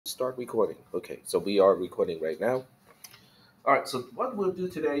Start recording. Okay, so we are recording right now. All right, so what we'll do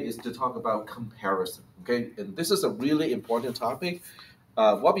today is to talk about comparison. Okay, and this is a really important topic.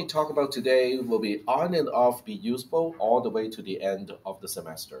 What we talk about today will be on and off, be useful all the way to the end of the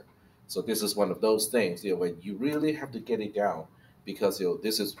semester. So this is one of those things, when you really have to get it down, because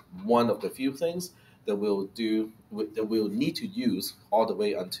this is one of the few things that we'll need to use all the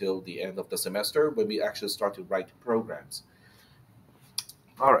way until the end of the semester when we actually start to write programs.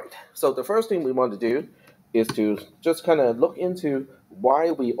 All right. So the first thing we want to do is to just kind of look into why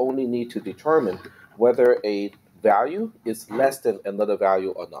we only need to determine whether a value is less than another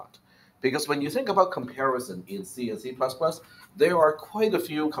value or not. Because when you think about comparison in C and C++, there are quite a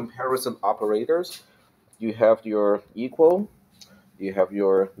few comparison operators. You have your equal, you have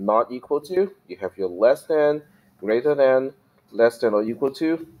your not equal to, you have your less than, greater than, less than or equal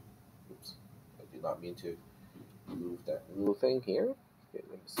to. Oops, I did not mean to move that little thing here. Okay,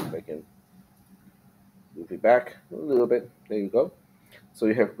 let me see if I can move it back a little bit. There you go. So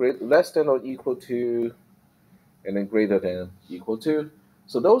you have less than or equal to, and then greater than equal to.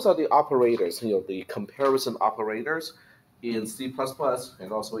 So those are the operators, the comparison operators in C++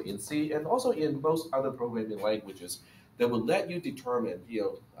 and also in C and also in most other programming languages that will let you determine,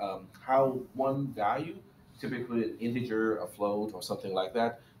 how one value, typically an integer, a float, or something like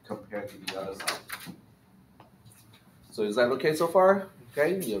that, compared to the other side. So is that okay so far?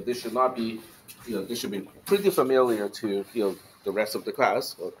 Okay, this should not be, this should be pretty familiar to the rest of the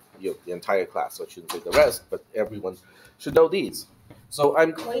class, or the entire class. So I shouldn't say the rest, but everyone should know these. So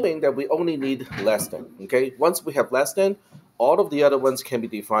I'm claiming that we only need less than. Okay, once we have less than, all of the other ones can be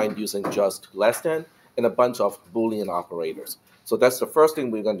defined using just less than and a bunch of Boolean operators. So that's the first thing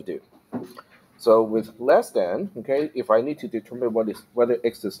we're going to do. So with less than, okay, if I need to determine whether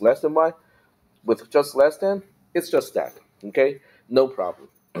x is less than y, with just less than, it's just that, okay? No problem.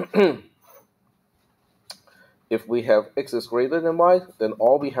 If we have x is greater than y, then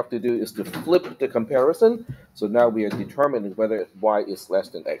all we have to do is to flip the comparison. So now we are determining whether y is less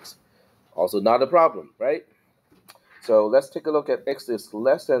than x. Also not a problem, right? So let's take a look at x is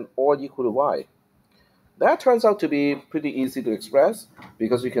less than or equal to y. That turns out to be pretty easy to express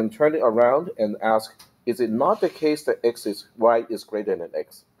because we can turn it around and ask, is it not the case that y is greater than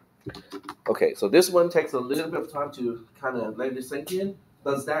x? Okay, so this one takes a little bit of time to kind of let it sink in.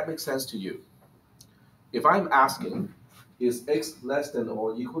 Does that make sense to you? If I'm asking, is x less than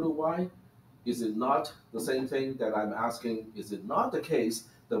or equal to y, is it not the same thing that I'm asking, is it not the case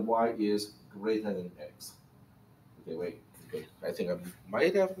that y is greater than x? Okay, wait. Okay, I think I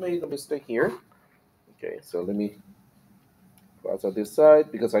might have made a mistake here. Okay, so let me cross out this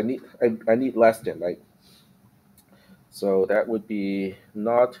side because I need less than, right? So that would be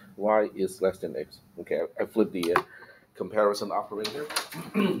not y is less than x. Okay, I flipped the comparison operator.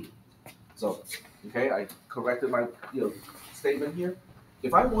 So, okay, I corrected my statement here.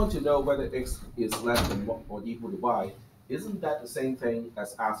 If I want to know whether x is less than or equal to y, isn't that the same thing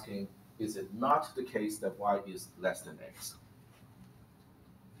as asking, is it not the case that y is less than x?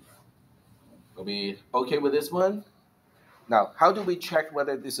 Are we okay with this one? Now, how do we check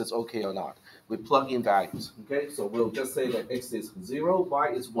whether this is okay or not? We plug in values, okay? So we'll just say that x is 0, y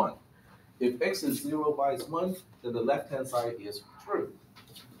is 1. If x is 0, y is 1, then the left-hand side is true.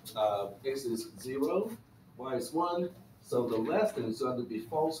 X is 0, y is 1, so the less than is going to be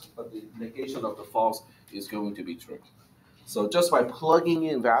false, but the negation of the false is going to be true. So just by plugging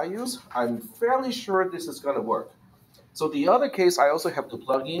in values, I'm fairly sure this is going to work. So the other case I also have to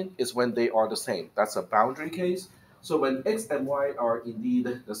plug in is when they are the same. That's a boundary case. So when x and y are indeed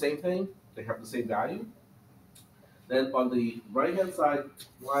the same thing, they have the same value, then on the right-hand side,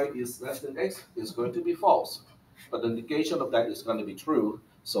 y is less than x is going to be false. But the negation of that is going to be true.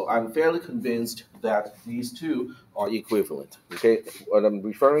 So I'm fairly convinced that these two are equivalent. Okay, what I'm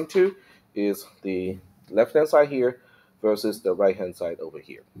referring to is the left-hand side here versus the right-hand side over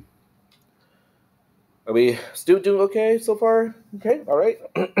here. Are we still doing okay so far? Okay, all right.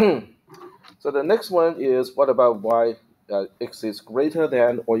 So the next one is, what about y x is greater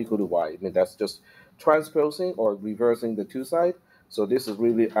than or equal to y? I mean, that's just transposing or reversing the two sides. So this is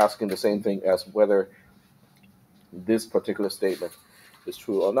really asking the same thing as whether this particular statement is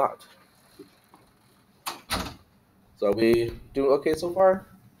true or not. So are we doing okay so far?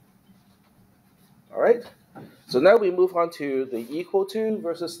 All right. So now we move on to the equal to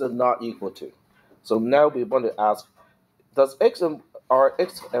versus the not equal to. So now we want to ask, does x and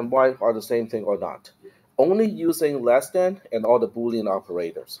y are the same thing or not? Only using less than and all the Boolean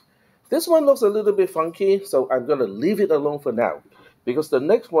operators. This one looks a little bit funky, so I'm going to leave it alone for now because the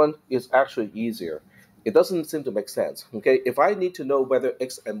next one is actually easier. It doesn't seem to make sense. Okay, if I need to know whether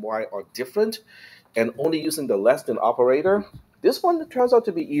x and y are different and only using the less than operator, this one turns out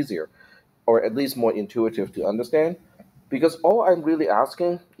to be easier, or at least more intuitive to understand, because all I'm really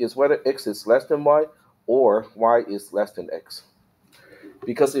asking is whether x is less than y or y is less than x.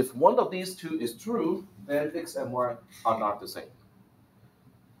 Because if one of these two is true, then x and y are not the same.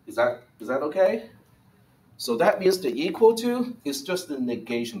 Is that okay? So that means the equal to is just the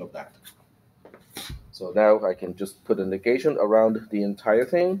negation of that. So now I can just put a negation around the entire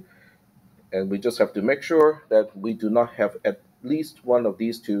thing, and we just have to make sure that we do not have at least one of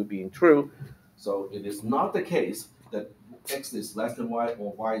these two being true. So it is not the case that x is less than y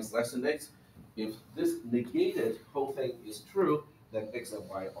or y is less than x. If this negated whole thing is true, then x and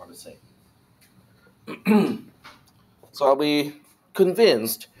y are the same. So are we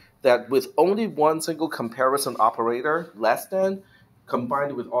convinced that with only one single comparison operator, less than,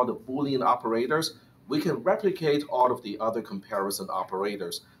 combined with all the Boolean operators, we can replicate all of the other comparison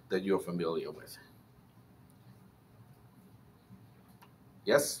operators that you're familiar with?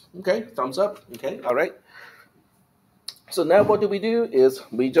 Yes? Okay, thumbs up. Okay, all right. So now what do is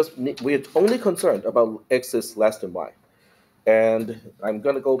we're only concerned about x is less than y. And I'm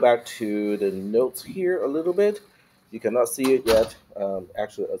going to go back to the notes here a little bit. You cannot see it yet.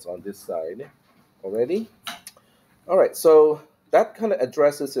 Actually, it's on this side already. All right, so that kind of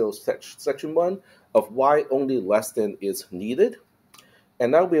addresses section 1 of why only less than is needed.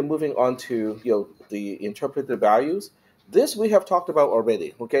 And now we're moving on to the interpreted values. This we have talked about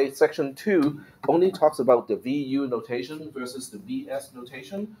already. Okay, section 2 only talks about the VU notation versus the VS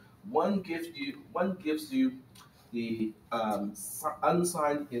notation. One gives you the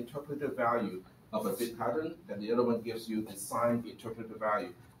unsigned interpreted value of a bit pattern, and the other one gives you the signed interpreted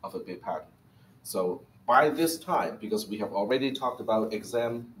value of a bit pattern. So by this time, because we have already talked about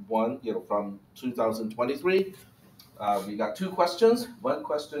exam 1, from 2023, we got 2 questions. One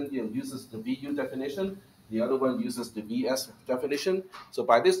question uses the VU definition. The other one uses the VS definition. So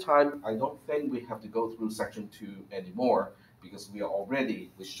by this time, I don't think we have to go through section 2 anymore, because we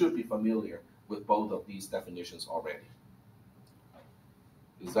should be familiar with both of these definitions already.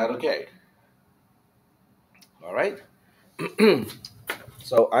 Is that okay? All right.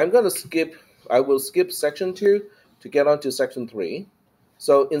 So I will skip section 2 to get on to section 3.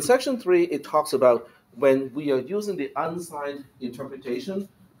 So in section 3, it talks about when we are using the unsigned interpretation,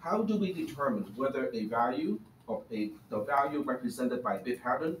 how do we determine whether a value of the value represented by a bit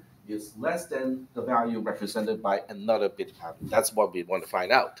pattern is less than the value represented by another bit pattern? That's what we want to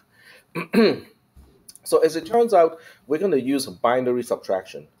find out. So as it turns out, we're going to use binary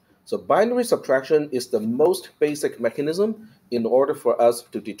subtraction. So binary subtraction is the most basic mechanism in order for us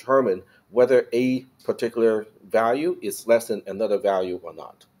to determine whether a particular value is less than another value or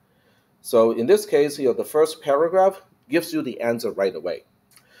not. So in this case, the first paragraph gives you the answer right away.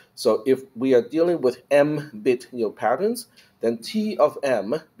 So if we are dealing with m-bit patterns, then T of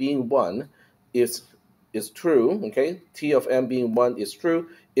m being 1 is true. Okay, T of m being 1 is true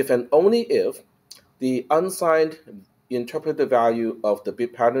if and only if the unsigned interpreted value of the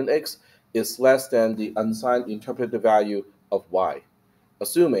bit pattern x is less than the unsigned interpreted value of y,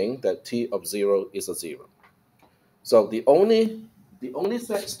 assuming that T of 0 is a 0. So the only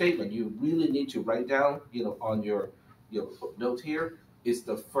statement you really need to write down, on your note here is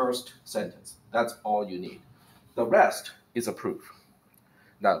the first sentence. That's all you need. The rest is a proof.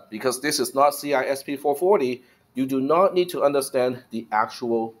 Now, because this is not CISP 440, you do not need to understand the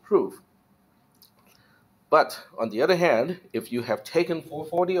actual proof. But on the other hand, if you have taken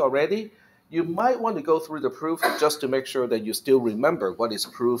 440 already, you might want to go through the proof just to make sure that you still remember what is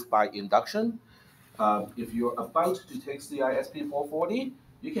proof by induction. If you're about to take CISP 440,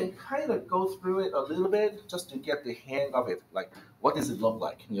 you can kind of go through it a little bit just to get the hang of it. Like, what does it look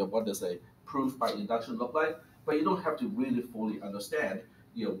like? What does a proof by induction look like? But you don't have to really fully understand,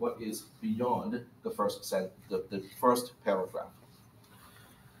 what is beyond the first the first paragraph.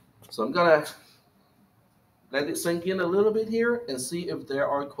 So I'm gonna let it sink in a little bit here and see if there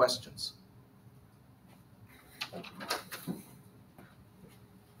are questions.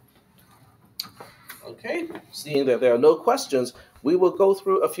 Okay, seeing that there are no questions, we will go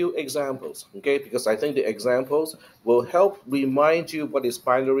through a few examples, okay? Because I think the examples will help remind you what is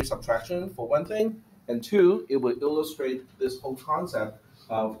binary subtraction, for one thing, and two, it will illustrate this whole concept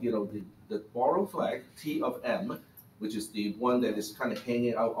of, the borrow flag, T of m, which is the one that is kind of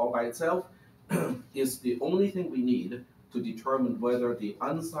hanging out all by itself, is the only thing we need to determine whether the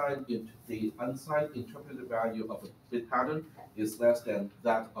unsigned interpreted value of a bit pattern is less than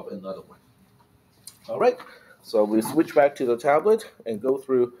that of another one. All right, so we switch back to the tablet and go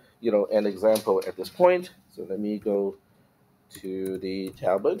through an example at this point. So let me go to the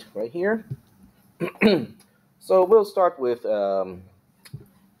tablet right here. So we'll start with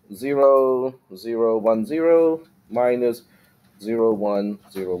 0, 0, 1, 0 minus 0, 1,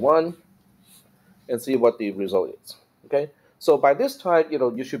 0, 1 and see what the result is. Okay. So by this time,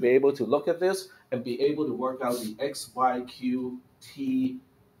 you should be able to look at this and be able to work out the x, y, q, t,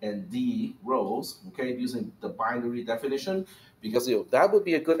 and d rows. Okay, using the binary definition, because that would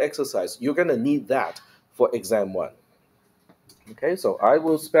be a good exercise. You're gonna need that for exam 1. Okay, so I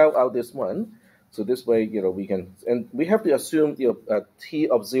will spell out this one. So this way, we can, and we have to assume t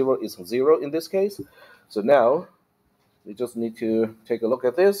of 0 is 0 in this case. So now we just need to take a look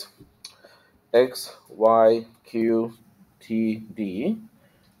at this. X, Y, Q, T, D.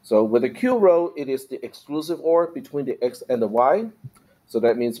 So with the Q row, it is the exclusive OR between the X and the Y. So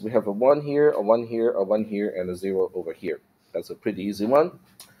that means we have a 1 here, a 1 here, a 1 here, and a 0 over here. That's a pretty easy one.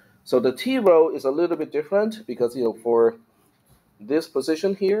 So the T row is a little bit different because, for this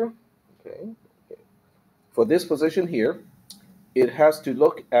position here, okay, for this position here, it has to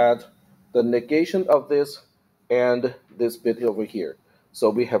look at the negation of this and this bit over here. So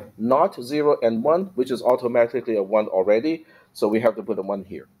we have not 0 and 1, which is automatically a 1 already. So we have to put a 1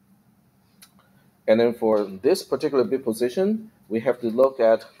 here. And then for this particular bit position, we have to look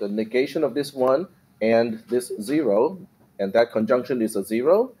at the negation of this 1 and this 0. And that conjunction is a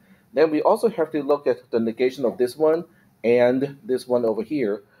 0. Then we also have to look at the negation of this one and this one over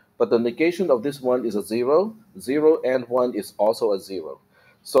here. But the negation of this one is a 0. 0 and 1 is also a 0.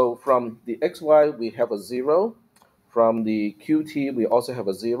 So from the xy, we have a 0. From the qt, we also have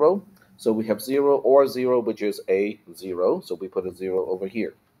a 0. So we have 0 or 0, which is a 0. So we put a 0 over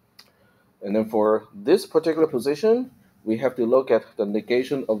here. And then for this particular position, we have to look at the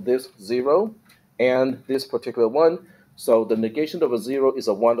negation of this 0 and this particular 1. So the negation of a 0 is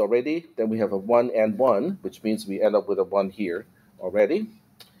a 1 already. Then we have a 1 and 1, which means we end up with a 1 here already.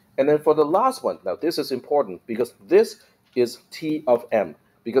 And then for the last one, now this is important because this is T of M.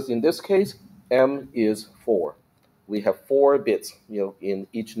 Because in this case, M is 4. We have 4 bits, in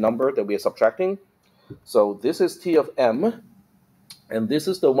each number that we are subtracting. So this is T of M, and this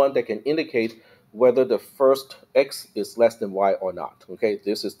is the one that can indicate whether the first X is less than Y or not. Okay,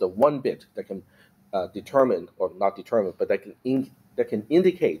 this is the one bit that can determine, or not determine, but that can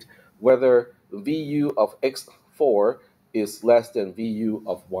indicate whether VU of X4 is less than VU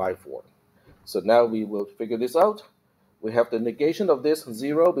of Y4. So now we will figure this out. We have the negation of this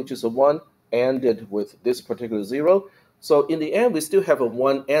 0, which is a 1, ANDed with this particular 0. So in the end, we still have a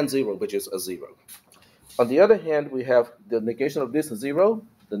 1 and 0, which is a 0. On the other hand, we have the negation of this 0.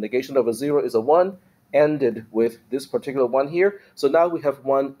 The negation of a 0 is a 1, ANDed with this particular 1 here. So now we have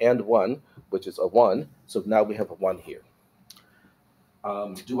 1 and 1, which is a 1. So now we have a 1 here.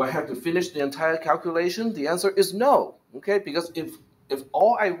 Do I have to finish the entire calculation? The answer is no, okay? Because if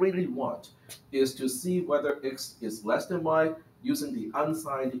all I really want is to see whether X is less than Y using the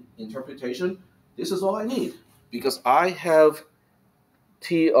unsigned interpretation, this is all I need. Because I have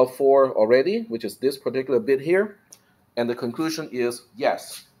T of 4 already, which is this particular bit here. And the conclusion is,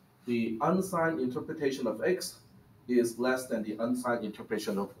 yes, the unsigned interpretation of X is less than the unsigned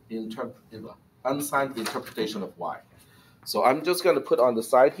interpretation of Y. So I'm just going to put on the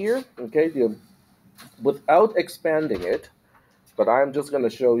side here, okay, without expanding it, but I'm just going to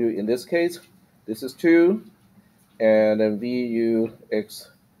show you in this case, this is 2, and then VU X,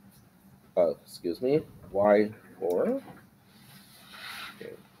 Y4. Okay.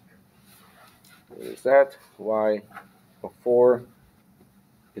 Where is that? Y of 4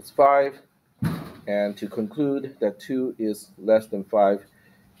 is 5, and to conclude that 2 is less than 5.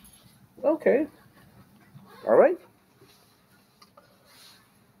 Okay, all right.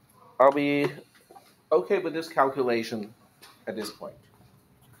 Are we okay with this calculation at this point?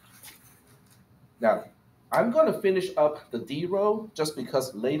 Now, I'm going to finish up the D row just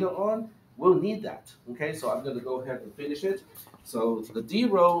because later on we'll need that. Okay, so I'm going to go ahead and finish it. So the D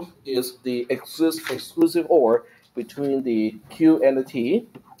row is the exclusive OR between the Q and the T.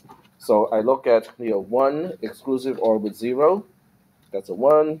 So I look at 1 exclusive OR with 0. That's a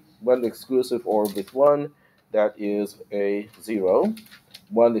 1. 1 exclusive OR with 1. That is a 0.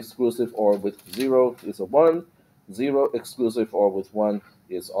 1 exclusive OR with 0 is a 1. 0 exclusive OR with 1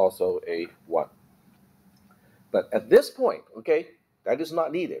 is also a 1. But at this point, okay, that is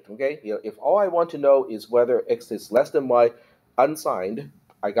not needed, okay? If all I want to know is whether X is less than Y unsigned,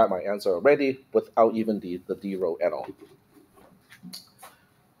 I got my answer already without even the D row at all.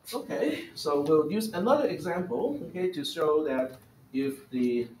 Okay, so we'll use another example, okay, to show that if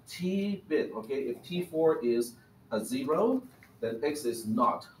the T bit, okay, if T4 is a 0, then x is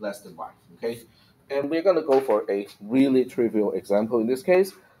not less than y, okay? And we're going to go for a really trivial example in this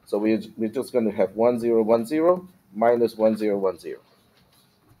case. So we're just going to have 1, 0, 1, 0 minus 1, 0, 1, 0,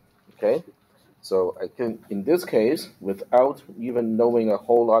 okay? So I think in this case, without even knowing a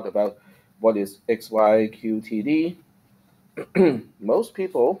whole lot about what is x, y, q, t, d, most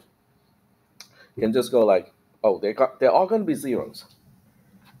people can just go like, oh, they're all going to be zeros.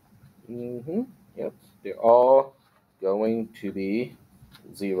 Yep, they're all going to be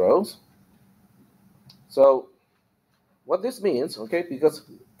zeros. So what this means, okay, because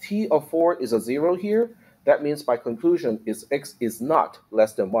t of 4 is a 0 here, that means by conclusion is x is not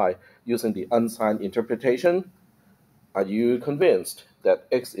less than y using the unsigned interpretation. Are you convinced that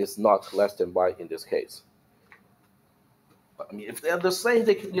x is not less than y in this case? I mean, if they're the same,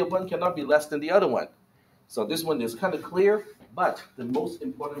 one cannot be less than the other one. So this one is kind of clear, but the most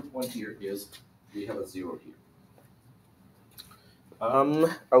important point here is we have a 0 here.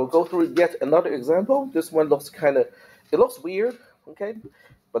 I will go through yet another example. This one looks it looks weird, okay?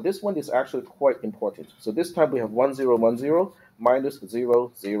 But this one is actually quite important. So this time we have 1, 0, 1, 0 minus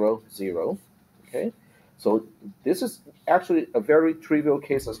 0, 0, 0, okay? So this is actually a very trivial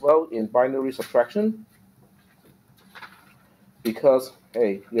case as well in binary subtraction because,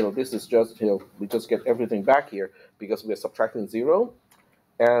 hey, this is just, we just get everything back here because we're subtracting 0.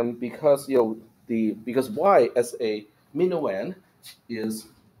 And because, because y as a minuend is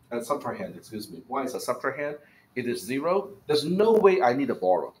a subtrahend, excuse me, y is a subtrahend, it is 0. There's no way I need to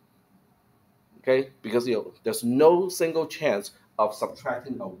borrow, okay? Because there's no single chance of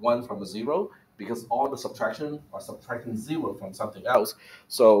subtracting a 1 from a 0 because all the subtraction are subtracting 0 from something else.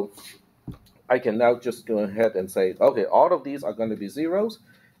 So I can now just go ahead and say, okay, all of these are going to be zeros,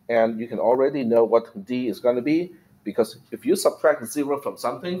 and you can already know what d is going to be, because if you subtract 0 from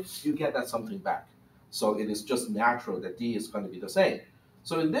something, you get that something back. So it is just natural that d is going to be the same.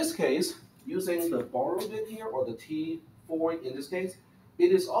 So in this case, using the borrow bit here, or the t4 in this case,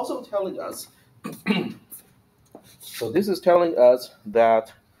 it is also telling us, so this is telling us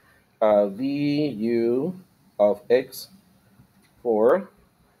that vu of x4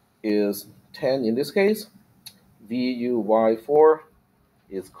 is 10 in this case. VUY4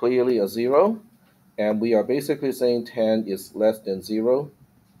 is clearly a 0, and we are basically saying 10 is less than 0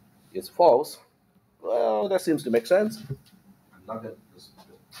 is false. Well, that seems to make sense. I'm not gonna,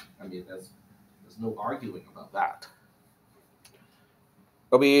 I mean, there's no arguing about that.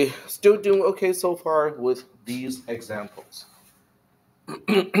 Are we still doing okay so far with these examples?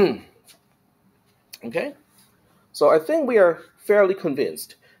 Okay, so I think we are fairly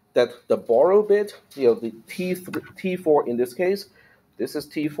convinced that the borrow bit, the T4 in this case, this is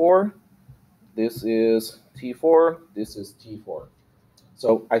T4, this is T4, this is T4.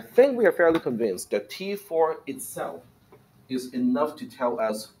 So I think we are fairly convinced that T4 itself is enough to tell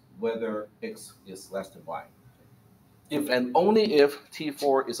us whether x is less than y. If and only if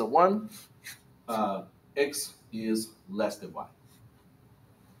T4 is a 1, x is less than y.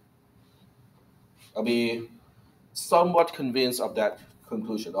 I'll be somewhat convinced of that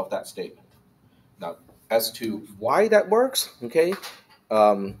conclusion, of that statement. Now, as to why that works, okay,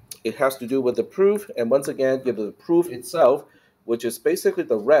 it has to do with the proof, and once again, the proof itself, which is basically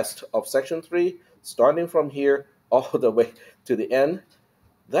the rest of section 3, starting from here all the way to the end.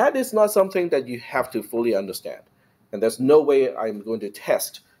 That is not something that you have to fully understand, and there's no way I'm going to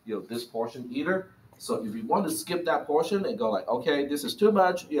test this portion either. So if you want to skip that portion and go like, okay, this is too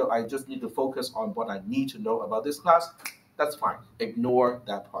much, I just need to focus on what I need to know about this class, that's fine. Ignore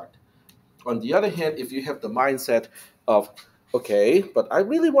that part. On the other hand, if you have the mindset of, okay, but I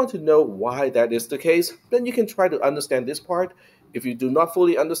really want to know why that is the case, then you can try to understand this part. If you do not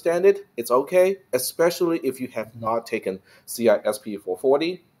fully understand it, it's okay, especially if you have not taken CISP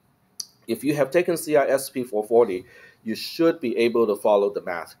 440. If you have taken CISP 440, you should be able to follow the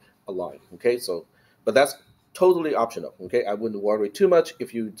math along, okay? So, but that's totally optional, okay? I wouldn't worry too much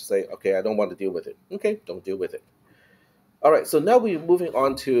if you say, okay, I don't want to deal with it. Okay, don't deal with it. All right, so now we're moving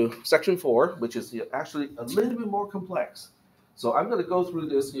on to section 4, which is actually a little bit more complex. So I'm going to go through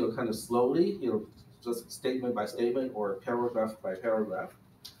this, kind of slowly, just statement by statement or paragraph by paragraph.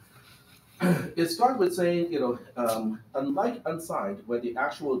 It starts with saying, unlike unsigned, where the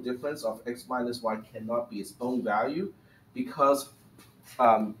actual difference of x minus y cannot be its own value, because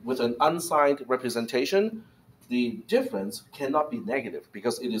with an unsigned representation, the difference cannot be negative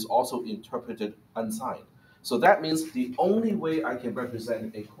because it is also interpreted unsigned. So that means the only way I can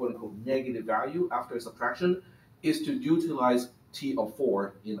represent a quote-unquote negative value after subtraction is to utilize t of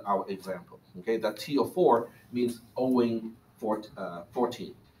 4 in our example. Okay, that t of 4 means owing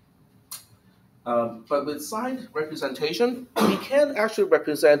 14. But with sign representation, we can actually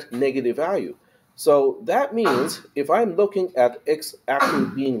represent negative value. So that means if I'm looking at x actually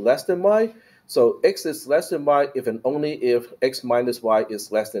being less than y, so x is less than y if and only if x minus y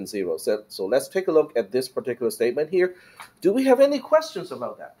is less than 0. So let's take a look at this particular statement here. Do we have any questions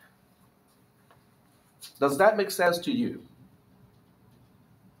about that? Does that make sense to you?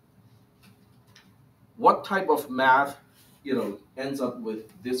 What type of math, ends up with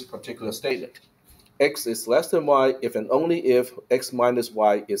this particular statement? X is less than y if and only if x minus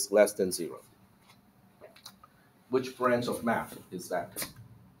y is less than 0. Which branch of math is that?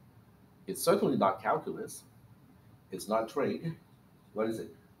 It's certainly not calculus. It's not trig. What is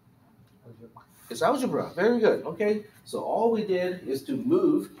it? It's algebra. Very good. Okay. So um, all we did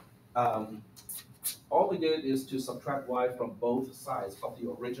is to subtract y from both sides of the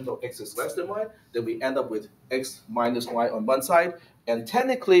original x is less than y. Then we end up with x minus y on one side. And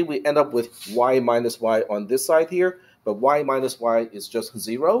technically, we end up with y minus y on this side here. But y minus y is just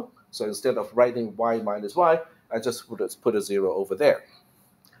 0. So instead of writing y minus y, I just put a 0 over there.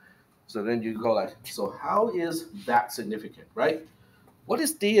 So then you go like, so how is that significant, right? What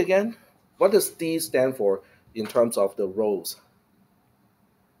is D again? What does D stand for in terms of the rows?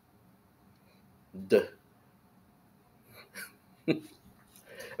 D.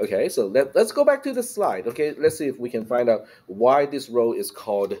 Okay, so let's go back to the slide. Okay, let's see if we can find out why this row is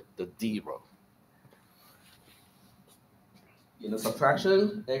called the D row. In the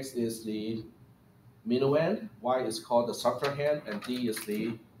subtraction, x is the minuend, y is called the subtrahend, and D is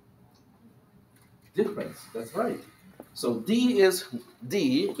the difference. That's right. So D is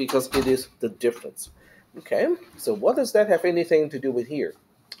D because it is the difference. Okay, so what does that have anything to do with here?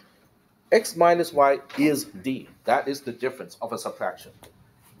 X minus y is D. That is the difference of a subtraction.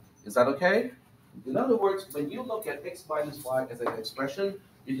 Is that okay? In other words, when you look at x minus y as an expression,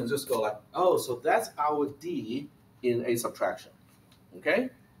 you can just go like, oh, so that's our D in a subtraction. Okay?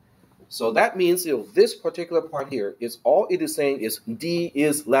 So that means this particular part here is all it is saying is D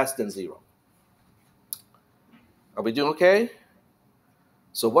is less than 0. Are we doing okay?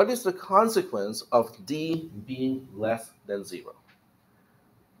 So what is the consequence of D being less than 0?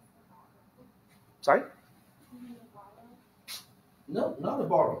 Sorry? No, not a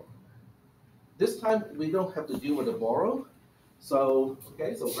borrow. This time we don't have to deal with a borrow. So,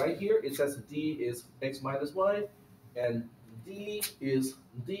 okay, so right here it says D is x minus y, and D is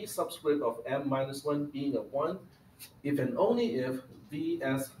D subscript of m minus 1 being a 1, if and only if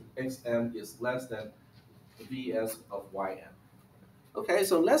Vs xm is less than Vs of ym. Okay,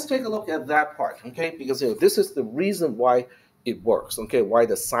 so let's take a look at that part, okay, because this is the reason why it works, okay, why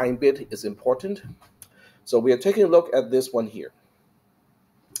the sign bit is important. So we are taking a look at this one here,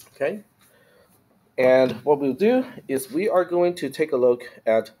 okay? And what we'll do is we are going to take a look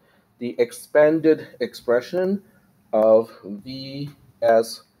at the expanded expression of VSD4.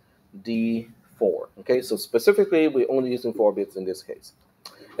 Okay, so specifically, we're only using 4 bits in this case.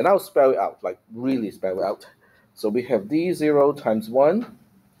 And I'll spell it out, like really spell it out. So we have D0 times 1,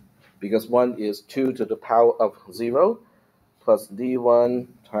 because 1 is 2 to the power of 0, plus D1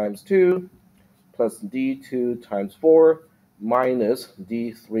 times 2, plus D2 times 4, minus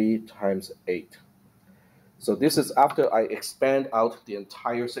D3 times 8. So this is after I expand out the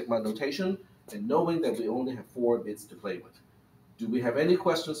entire sigma notation and knowing that we only have 4 bits to play with. Do we have any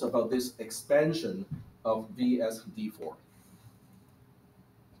questions about this expansion of VSD4?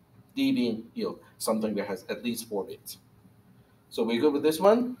 D being something that has at least 4 bits. So we're good with this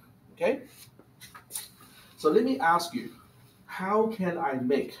one? Okay? So let me ask you, how can I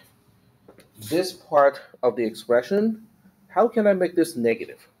make this part of the expression, how can I make this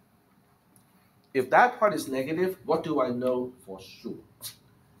negative? If that part is negative, what do I know for sure?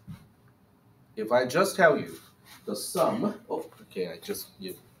 If I just tell you the sum, I just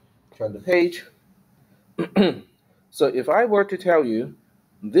turn the page. So if I were to tell you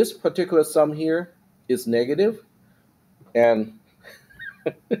this particular sum here is negative, and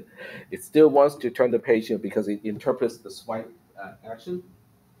it still wants to turn the page here because it interprets the swipe action.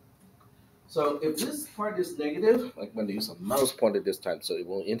 So if this part is negative, I'm going to use a mouse pointer this time so it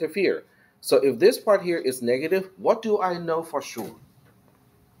won't interfere. So if this part here is negative, what do I know for sure?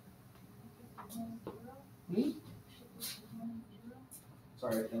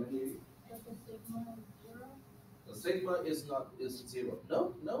 Sorry, I can't hear you. The sigma is 0.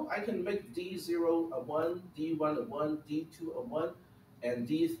 No, I can make D0 a 1, D1 a 1, D2 a 1, and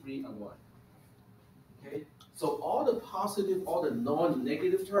D3 a 1. Okay? So all the positive, all the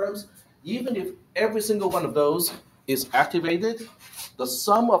non-negative terms, even if every single one of those is activated, the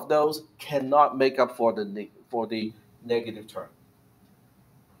sum of those cannot make up for the negative term.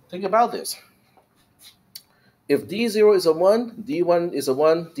 Think about this. if D0 is a 1, D1 is a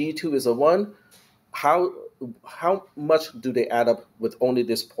 1, D2 is a 1, how much do they add up with only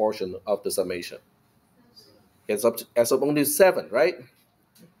this portion of the summation? It's up to, as of only 7, right?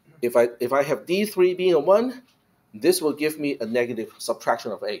 If I have D3 being a 1, this will give me a negative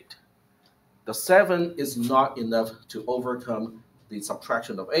subtraction of 8. The 7 is not enough to overcome the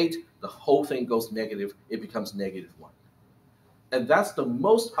subtraction of 8. The whole thing goes negative. It becomes negative 1. And that's the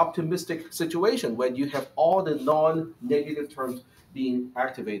most optimistic situation when you have all the non-negative terms being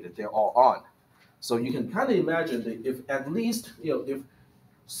activated. They're all on. So you can kind of imagine that if at least, if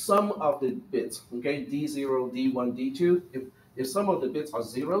some of the bits, okay, D0, D1, D2, if some of the bits are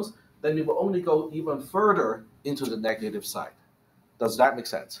zeros, then it will only go even further into the negative side. Does that make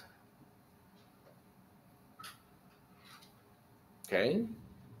sense? Okay.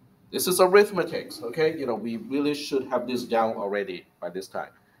 This is arithmetic, okay? We really should have this down already by this time,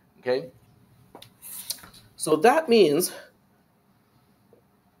 okay? So that means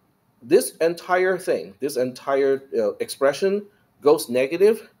this entire thing, this entire expression goes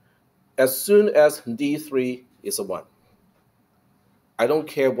negative as soon as D3 is a 1. I don't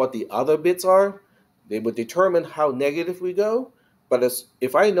care what the other bits are. They would determine how negative we go. But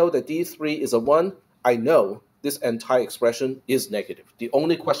if I know that D3 is a 1, I know this entire expression is negative. The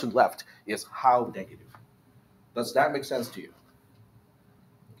only question left is how negative. Does that make sense to you?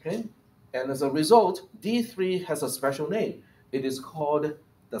 Okay? And as a result, D3 has a special name. It is called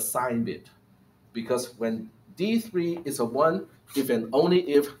the sign bit. Because when D3 is a 1, if and only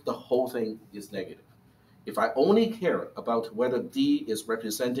if the whole thing is negative. If I only care about whether D is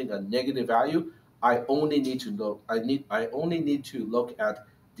representing a negative value, I only need to look at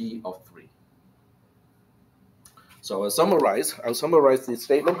D of 3. So I'll summarize the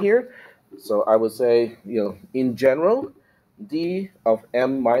statement here. So I would say, in general, D of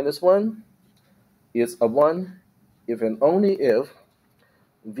m minus 1 is a 1 if and only if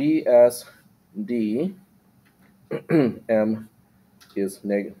Vs D m is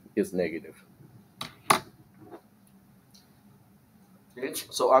negative. Okay.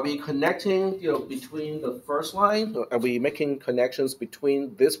 So are we connecting, between the first line? Are we making connections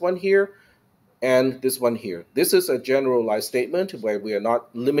between this one here and this one here? This is a generalized statement where we are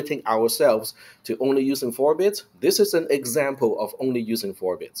not limiting ourselves to only using 4 bits. This is an example of only using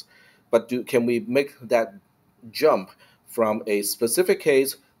 4 bits. But can we make that jump from a specific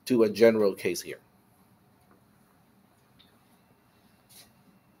case to a general case here?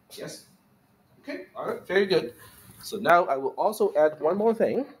 Yes? Okay, all right, very good. So now I will also add one more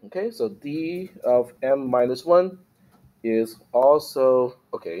thing. Okay, so D of m minus 1 is also,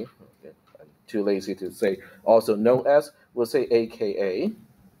 okay, I'm too lazy to say also known as, we'll say AKA,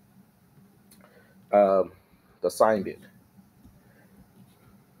 the sign bit.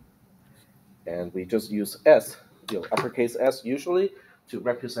 And we just use S, uppercase S usually, to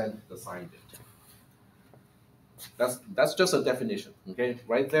represent the sign bit. That's just a definition, okay?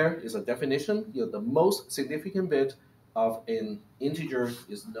 Right there is a definition. The most significant bit of an integer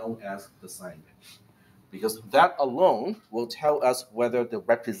is known as the sign bit, because that alone will tell us whether the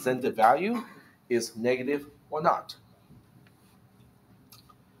represented value is negative or not.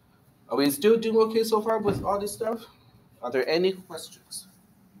 Are we still doing okay so far with all this stuff? Are there any questions?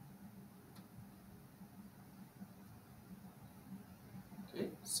 Okay,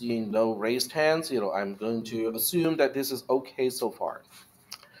 seeing no raised hands, I'm going to assume that this is okay so far.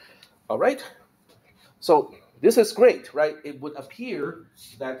 All right. So this is great, right? It would appear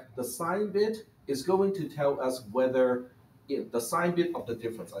that the sign bit is going to tell us whether the sign bit of the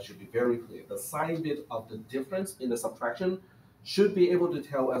difference, I should be very clear, the sign bit of the difference in the subtraction should be able to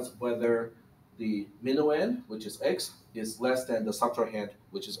tell us whether the minuend, which is x, is less than the subtrahend,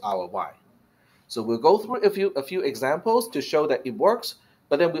 which is our y. So we'll go through a few examples to show that it works,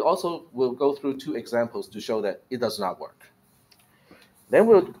 but then we also will go through 2 examples to show that it does not work. Then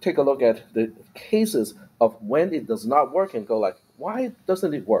we'll take a look at the cases of when it does not work and go like, why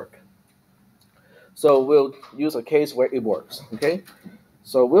doesn't it work? So we'll use a case where it works, okay?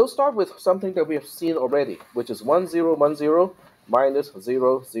 So we'll start with something that we have seen already, which is 1, 0, 1, 0, minus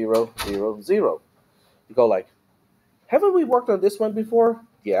 0, 0, 0, 0. You go like, haven't we worked on this one before?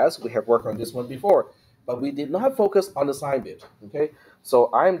 Yes, we have worked on this one before, but we did not focus on the sign bit, okay? So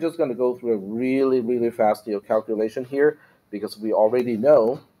I'm just going to go through a really, really fast calculation here, because we already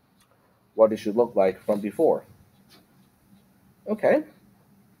know what it should look like from before. Okay,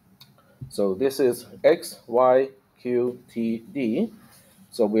 so this is x, y, q, t, d.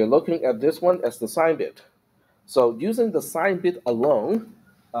 So we're looking at this one as the sign bit. So using the sign bit alone,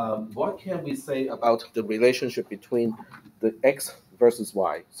 what can we say about the relationship between the x versus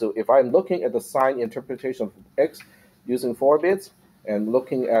y. So if I'm looking at the sign interpretation of x using 4 bits and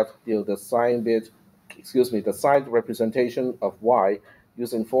looking at the sign bit, excuse me, the sign representation of y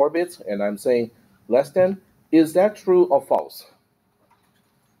using 4 bits, and I'm saying less than, is that true or false?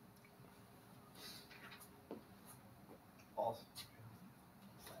 False.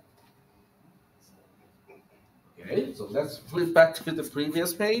 Okay, so let's flip back to the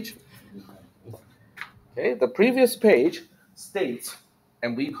previous page. Okay, the previous page states,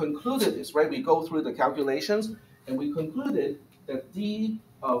 and we concluded this, right? We go through the calculations, and we concluded that d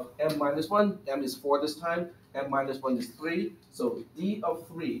of m minus 1, m is 4 this time, m minus 1 is 3, so d of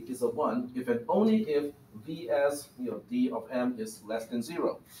 3 is a 1 if and only if vs, d of m is less than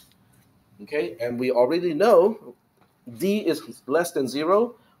 0. Okay, and we already know d is less than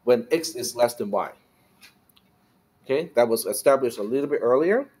 0 when x is less than y. Okay, that was established a little bit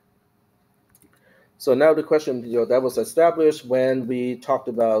earlier. So now the question, that was established when we talked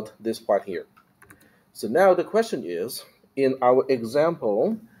about this part here. So now the question is, in our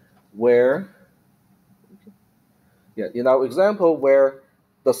example where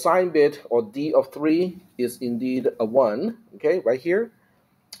the sign bit or d of 3 is indeed a 1, okay, right here,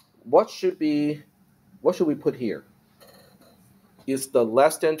 what should we put here? Is the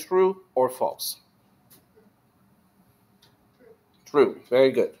less than true or false? True.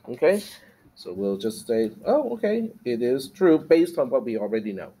 Very good. Okay. So we'll just say, oh, okay, it is true based on what we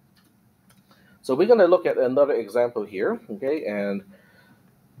already know. So we're going to look at another example here, okay, and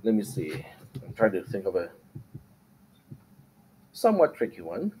let me see. I'm trying to think of a somewhat tricky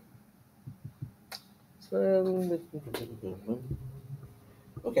one.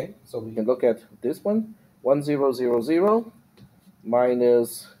 Okay, so we can look at this one. 1000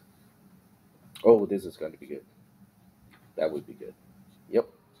 minus, oh, this is going to be good. That would be good. Yep.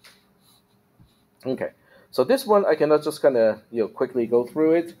 Okay, so this one I cannot just kind of quickly go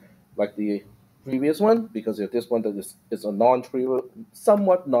through it like the previous one, because this one is a non-trivial,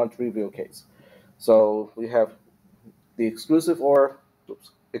 somewhat non-trivial case. So we have the exclusive OR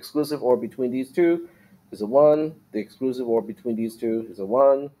between these two is a 1. The exclusive OR between these two is a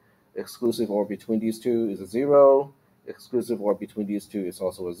 1. Exclusive OR between these two is a 0. Exclusive OR between these two is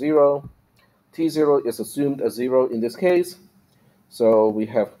also a 0. T0 is assumed a 0 in this case. So we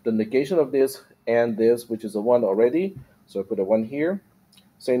have the negation of this and this, which is a 1 already. So I put a 1 here.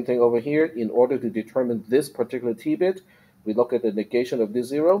 Same thing over here. In order to determine this particular t bit, we look at the negation of this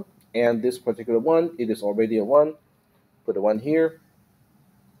 0 and this particular 1. It is already a 1. Put a 1 here.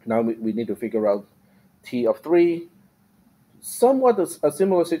 Now we need to figure out t of 3. Somewhat a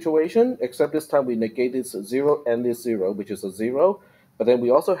similar situation, except this time we negate this 0 and this 0, which is a 0. But then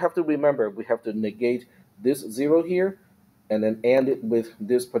we also have to remember we have to negate this 0 here and then AND it with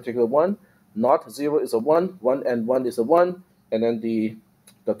this particular 1. Not 0 is a 1, 1 and 1 is a 1, and then the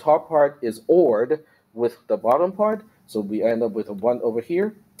top part is ORed with the bottom part, so we end up with a 1 over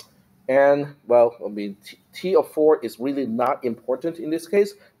here. And, well, I mean, t of 4 is really not important in this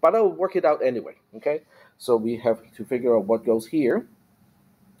case, but I will work it out anyway, okay? So we have to figure out what goes here.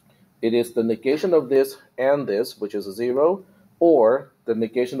 It is the negation of this and this, which is a 0, or the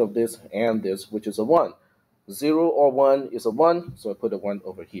negation of this and this, which is a 1. 0 or 1 is a 1, so I put a 1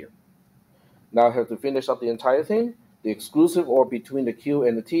 over here. Now I have to finish up the entire thing. The exclusive OR between the Q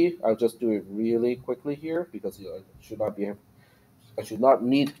and the T, I'll just do it really quickly here because I should not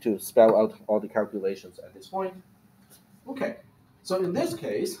need to spell out all the calculations at this point. Okay, so in this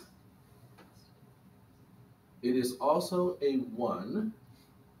case, it is also a 1.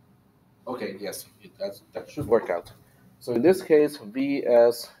 Okay, yes, that should work out. So in this case,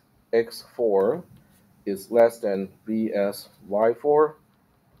 VS X4 is less than VS Y4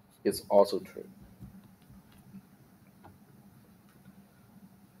 is also true.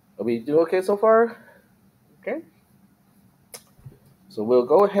 Are we doing okay so far? Okay. So we'll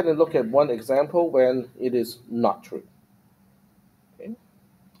go ahead and look at one example when it is not true. Okay.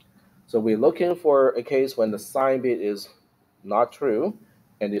 So we're looking for a case when the sign bit is not true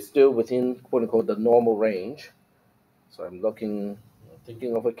and it's still within quote unquote the normal range. So I'm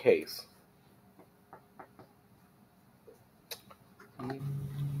thinking of a case.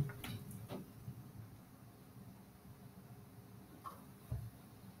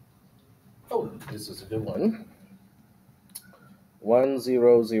 Oh, this is a good one.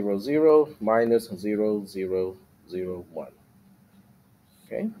 1000 minus 0001.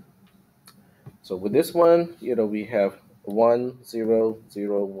 Okay. So with this one, we have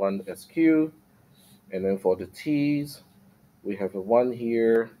 1001 SQ, and then for the T's, we have a 1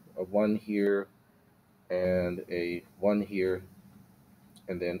 here, a 1 here, and a 1 here,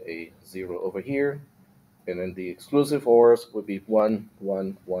 and then a 0 over here. And then the exclusive ORs would be 1,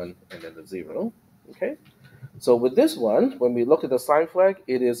 1, 1, and then the 0. Okay? So with this one, when we look at the sign flag,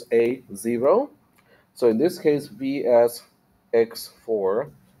 it is a 0. So in this case, VS X4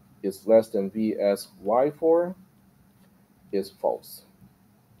 is less than VS Y4 is false.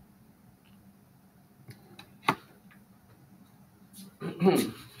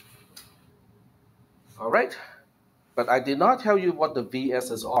 All right. But I did not tell you what the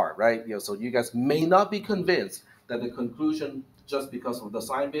VSs are, right? So you guys may not be convinced that the conclusion, just because of the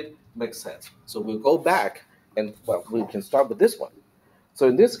sign bit, makes sense. So we'll go back and, well, we can start with this one. So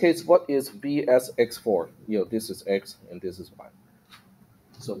in this case, what is VSX4? This is X and this is Y.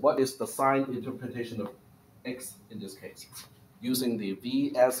 So what is the sign interpretation of X in this case? Using the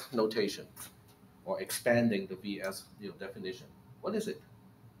VS notation or expanding the VS definition. What is it?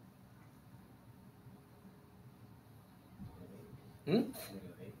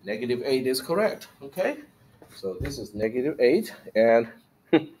 -8 is correct. Okay. So this is -8, and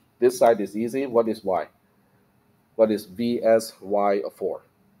this side is easy. What is Y? What is VSY of 4?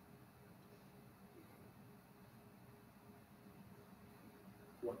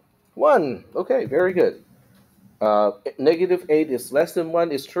 1. Okay, very good. -8 is less than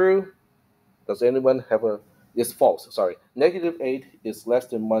 1 is true. Does anyone have a... Is false, sorry. -8 is less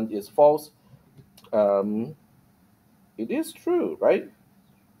than 1 is false. It is true, right?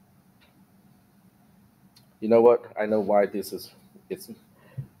 You know what? I know why this is... It's...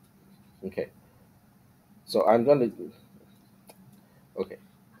 Okay. So I'm going to... Okay.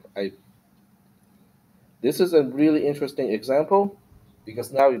 This is a really interesting example,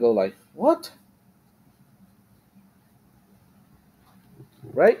 because now you go like, what?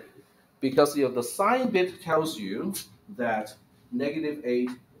 Right? Because the sign bit tells you that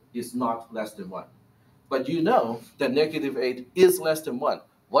 -8 is not less than 1. But you know that -8 is less than 1.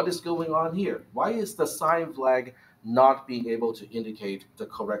 What is going on here? Why is the sign flag not being able to indicate the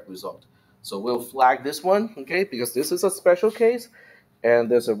correct result? So we'll flag this one, okay, because this is a special case, and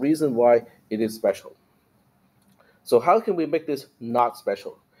there's a reason why it is special. So how can we make this not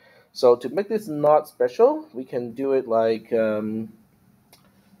special? So to make this not special, we can do it like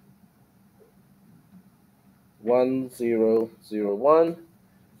 1001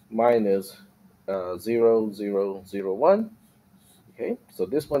 minus 0001. Okay, so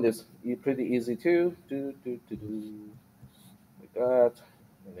this one is pretty easy too. Like that,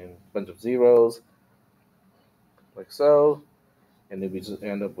 and then a bunch of zeros, like so, and then we just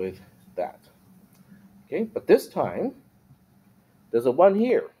end up with that. Okay, but this time there's a 1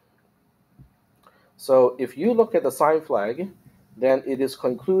 here. So if you look at the sign flag, then it is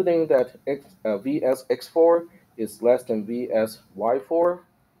concluding that VSX4 is less than VSY4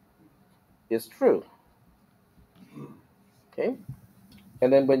 is true. Okay,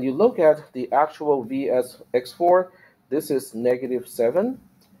 and then when you look at the actual VSX4, this is -7,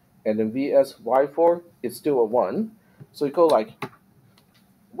 and then VSY4 is still a 1. So you go like,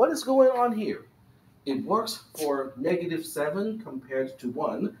 what is going on here? It works for -7 compared to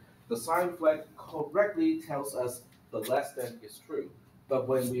 1. The sign flag correctly tells us the less than is true. But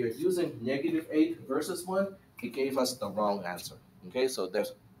when we are using -8 versus 1, it gave us the wrong answer. Okay, so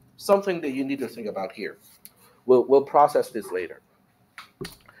there's something that you need to think about here. We'll process this later.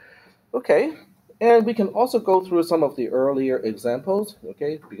 Okay, and we can also go through some of the earlier examples,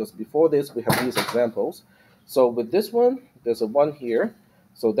 okay, because before this we have these examples. So with this one, there's a 1 here.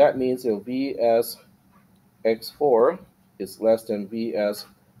 So that means VSX4 is less than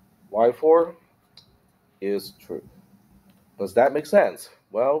VSY4 is true. Does that make sense?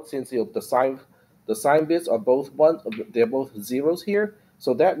 Well, since the sign bits are both they're both zeros here,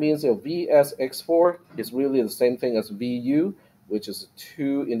 so that means VSX4 is really the same thing as VU, which is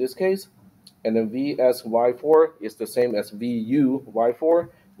 2 in this case, and then VSY4 is the same as VUY4,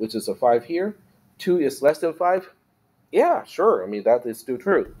 which is a 5 here. 2 is less than 5. Yeah, sure. I mean, that is still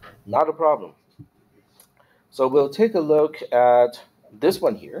true. Not a problem. So we'll take a look at this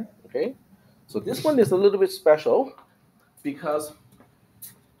one here, okay? So this one is a little bit special because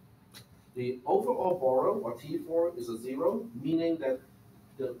the overall borrow, or T4, is a 0, meaning that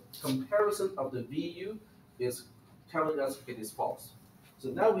the comparison of the VU is telling us it is false. So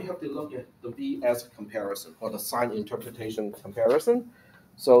now we have to look at the VS comparison, or the sign interpretation comparison.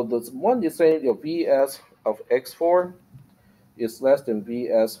 So the one is saying your VS of X4 is less than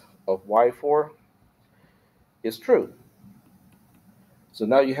VS of Y4 is true. So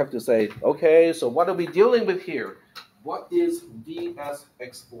now you have to say, okay, so what are we dealing with here? What is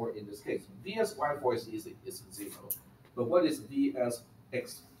VSX4 in this case? VSY4 is easy, it's 0. But what is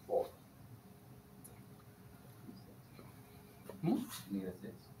VSX4?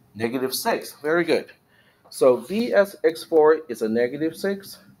 -6. Very good. So VSX4 is a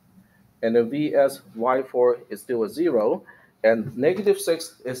 -6, and then VSY4 is still a 0, and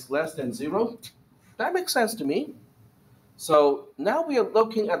 -6 is less than 0. That makes sense to me. So now we are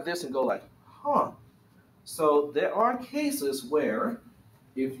looking at this and go like, huh. So there are cases where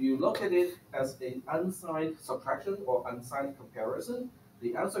if you look at it as an unsigned subtraction or unsigned comparison,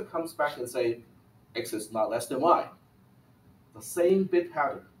 the answer comes back and say x is not less than y. The same bit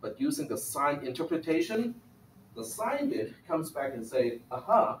pattern, but using the signed interpretation, the signed bit comes back and say,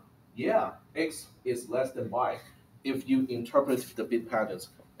 aha, yeah, x is less than y if you interpret the bit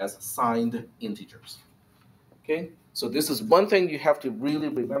patterns as signed integers. Okay, so this is one thing you have to really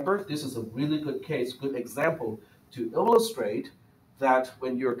remember. This is a really good case, good example to illustrate that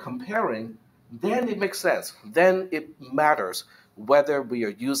when you're comparing, then it makes sense. Then it matters whether we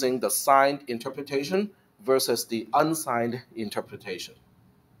are using the signed interpretation versus the unsigned interpretation.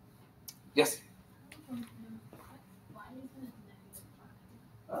 Yes? Why isn't it -5?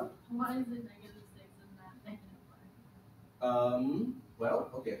 Huh? Why is it -6 and not -5? Well,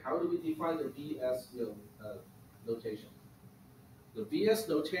 okay, how do we define the VS notation? The VS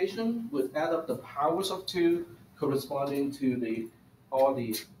notation would add up the powers of 2 corresponding to all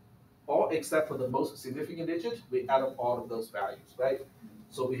except for the most significant digit, we add up all of those values, right?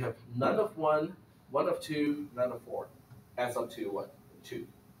 So we have none of 1, 1 of 2, none of 4, adds up to what? 2.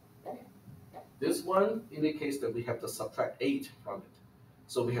 This one indicates that we have to subtract 8 from it.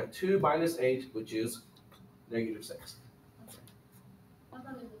 So we have 2 minus 8, which is -6. I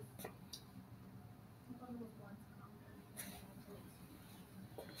thought it was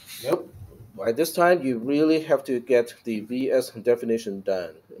Nope. By this time, you really have to get the VS definition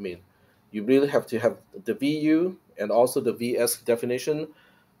done. I mean, you really have to have the VU and also the VS definition,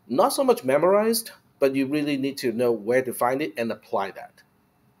 not so much memorized, but you really need to know where to find it and apply that.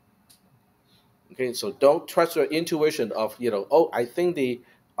 Okay, so don't trust your intuition of, oh, I think the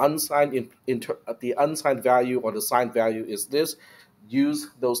the unsigned value or the signed value is this. Use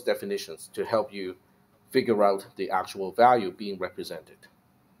those definitions to help you figure out the actual value being represented.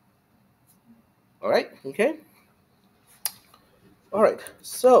 All right, okay? All right,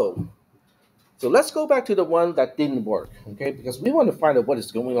 so let's go back to the one that didn't work, okay? Because we want to find out what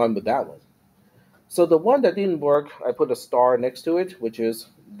is going on with that one. So the one that didn't work, I put a star next to it, which is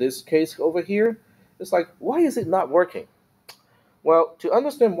this case over here. It's like, why is it not working? Well, to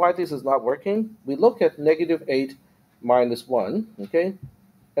understand why this is not working, we look at -8 minus 1, okay?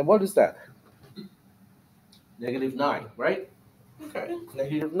 And what is that? -9, right? Okay,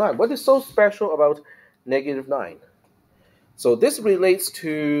 -9. What is so special about -9? So this relates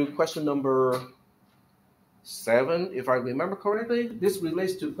to question number 7, if I remember correctly. This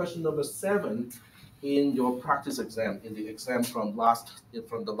relates to question number 7 in your practice exam, in the exam from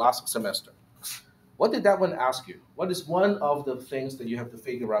the last semester. What did that one ask you? What is one of the things that you have to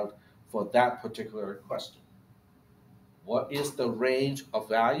figure out for that particular question? What is the range of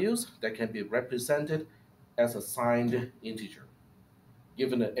values that can be represented as a signed integer,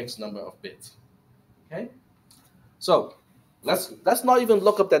 given an x number of bits? Okay, so let's not even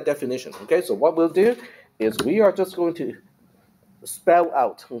look up that definition. Okay, so what we'll do is we are just going to spell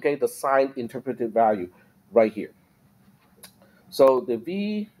out, okay, the signed interpreted value right here. So the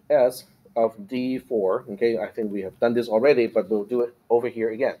VS of D4, okay, I think we have done this already, but we'll do it over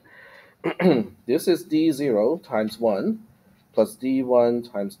here again. This is D0 times 1 plus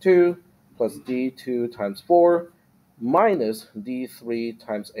D1 times 2 plus D2 times 4 minus D3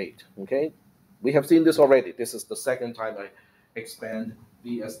 times 8, okay? We have seen this already. This is the second time I expand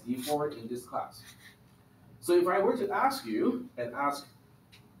VSD4 in this class. So if I were to ask you and ask,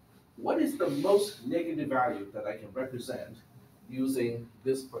 what is the most negative value that I can represent using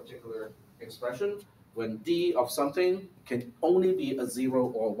this particular expression when D of something can only be a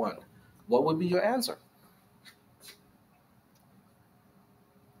 0 or 1? What would be your answer?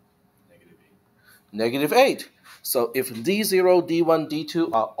 -8. So if D0, D1,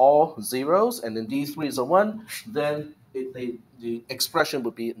 D2 are all zeros and then D3 is a 1, then the expression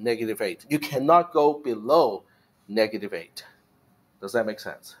would be -8. You cannot go below -8. Does that make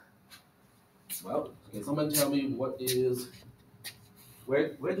sense? Well, can someone tell me where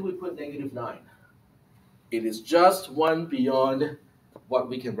do we put -9? It is just one beyond what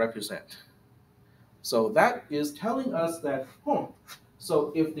we can represent. So that is telling us that,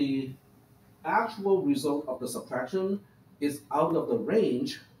 so if the actual result of the subtraction is out of the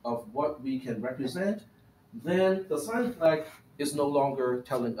range of what we can represent, then the sign flag is no longer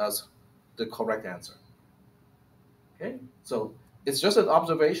telling us the correct answer. Okay, so it's just an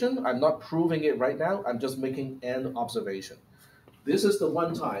observation. I'm not proving it right now. I'm just making an observation. This is the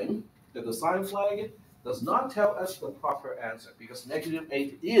one time that the sign flag does not tell us the proper answer because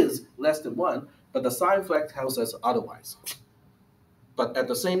 -8 is less than 1, but the sign flag tells us otherwise. But at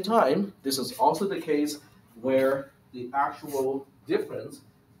the same time, this is also the case where the actual difference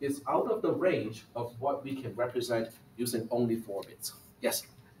is out of the range of what we can represent using only 4 bits. Yes?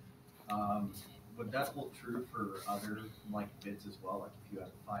 Would that hold true for other like bits as well? Like if you had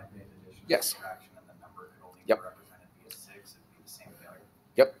a 5-bit addition or Yes. subtraction and the number could only Yep. be represented via 6, it'd be the same failure.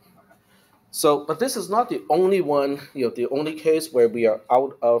 Yep. Okay. So, but this is not the only one, the only case where we are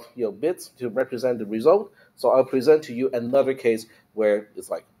out of bits to represent the result. So I'll present to you another case where it's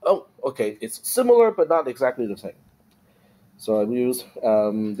like, oh, okay, it's similar but not exactly the same. So I will use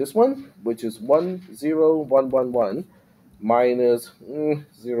this one, which is 1 0 1 1 1 minus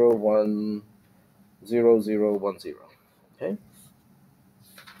 0 1 0 0 1 0. Okay.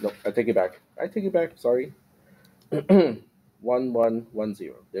 No, I take it back. I take it back. Sorry. 1 1 1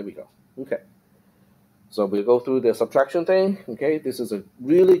 0. There we go. Okay. So we'll go through the subtraction thing. Okay, this is a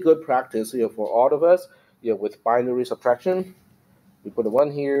really good practice for all of us. With binary subtraction, we put a 1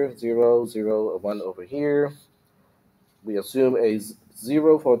 here, 0 0, a 1 over here. We assume a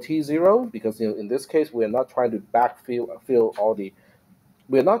 0 for t0 because in this case we are not trying to fill all the.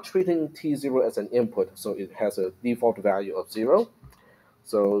 We're not treating t0 as an input, so it has a default value of 0.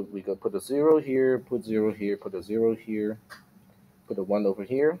 So we can put a 0 here, put 0 here, put a 0 here, put a 1 over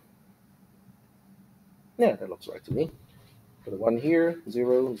here. Yeah, that looks right to me. Put a 1 here,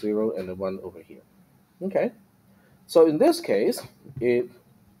 0, 0, and a 1 over here. Okay. So in this case,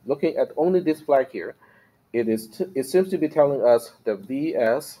 looking at only this flag here, it seems to be telling us that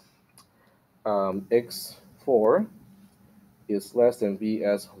Vs x4 is less than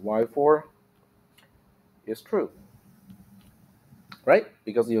Vs y4 is true. Right?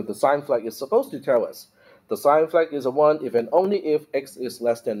 Because the sign flag is supposed to tell us. The sign flag is a 1 if and only if x is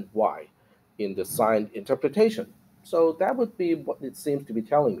less than y in the sign interpretation. So that would be what it seems to be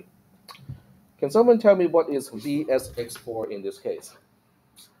telling me. Can someone tell me what is Vsx4 in this case?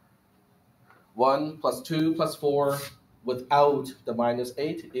 1 plus 2 plus 4 without the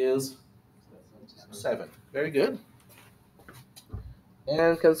 -8 is 7. Very good.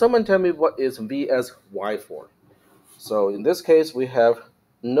 And can someone tell me what is Vsy4? So in this case, we have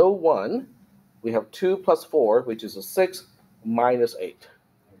no 1. We have 2 plus 4, which is a 6, minus 8.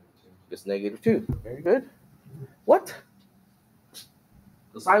 It's -2. Very good. What?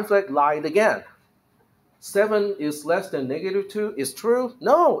 The sign flag lied again. 7 is less than -2 is true?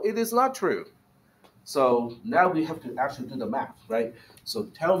 No, it is not true. So now we have to actually do the math, right? So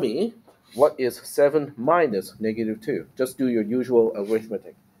tell me, what is 7 minus -2? Just do your usual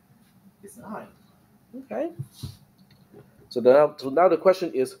arithmetic. It's 9. Okay. So now the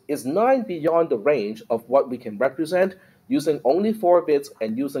question is 9 beyond the range of what we can represent using only 4 bits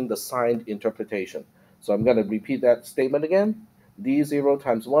and using the signed interpretation? So I'm going to repeat that statement again. D0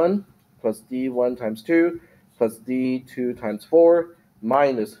 times 1 plus D1 times 2 plus D2 times 4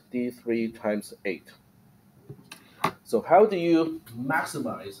 minus D3 times 8. So how do you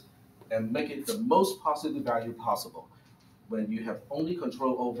maximize and make it the most positive value possible when you have only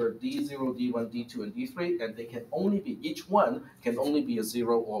control over D0, D1, D2, and D3, and they can only be, each one can only be a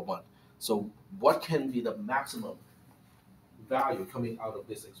 0 or 1. So what can be the maximum value coming out of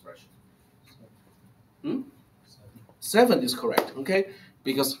this expression? 7 is correct, okay?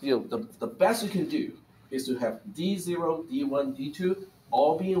 Because the best you can do is to have D0, D1, D2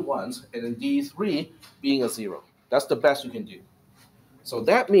 all being 1s, and then D3 being a 0. That's the best you can do. So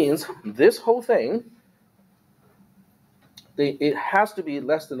that means this whole thing, it has to be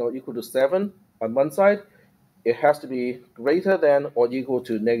less than or equal to 7 on one side. It has to be greater than or equal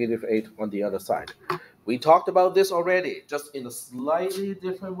to -8 on the other side. We talked about this already, just in a slightly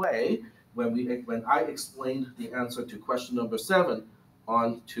different way when I explained the answer to question number 7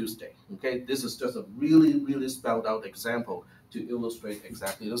 on Tuesday. Okay, this is just a really, really spelled out example to illustrate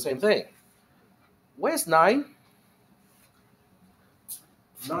exactly the same thing. Where's 9?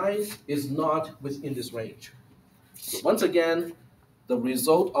 9 is not within this range. So once again, the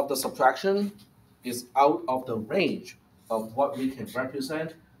result of the subtraction is out of the range of what we can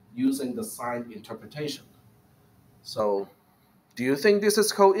represent using the sign interpretation. So do you think this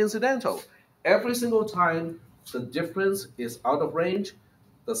is coincidental? Every single time the difference is out of range,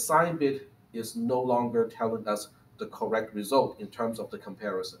 the sign bit is no longer telling us the correct result in terms of the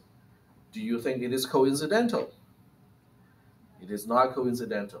comparison. Do you think it is coincidental? It is not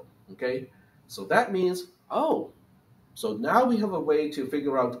coincidental, okay? So that means, so now we have a way to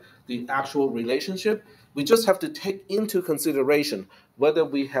figure out the actual relationship. We just have to take into consideration whether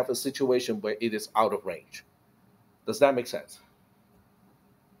we have a situation where it is out of range. Does that make sense?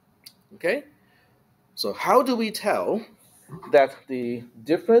 Okay? So how do we tell that the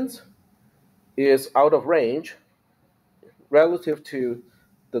difference is out of range relative to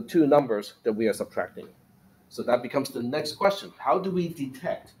the two numbers that we are subtracting? So that becomes the next question. How do we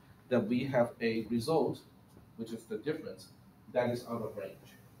detect that we have a result, which is the difference, that is out of range?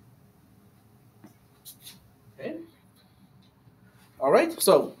 Okay. All right.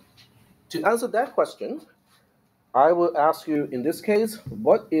 So to answer that question, I will ask you in this case,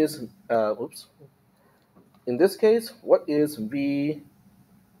 what is in this case, what is Vs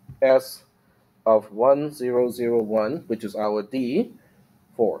of 1001, which is our D,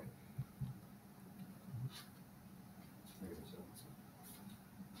 for?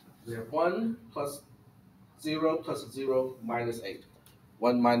 We have 1 plus 0 plus 0 minus 8.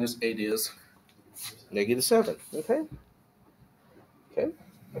 1 minus 8 is negative 7. Okay? Okay.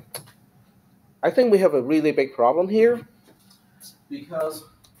 I think we have a really big problem here because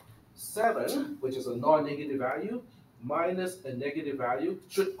 7, which is a non-negative value, minus a negative value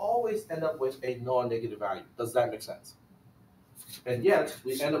should always end up with a non-negative value. Does that make sense? And yet,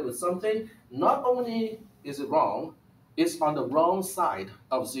 we end up with something, not only is it wrong, it's on the wrong side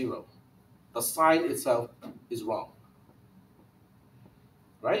of 0. The sign itself is wrong.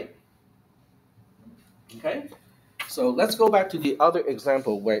 Right? Okay? So let's go back to the other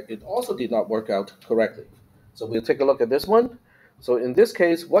example where it also did not work out correctly. So we'll take a look at this one. So in this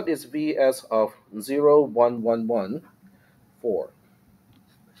case, what is Vs of 0, 1, 1, 1, 4?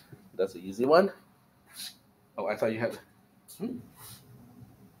 That's an easy one. Oh, I thought you had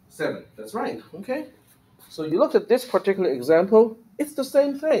 7. That's right. Okay. So you look at this particular example, it's the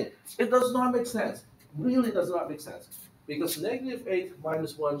same thing. It does not make sense. Really does not make sense. Because negative 8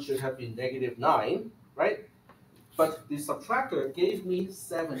 minus 1 should have been negative 9, right? But the subtractor gave me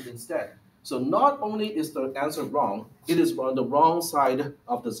 7 instead. So not only is the answer wrong, it is on the wrong side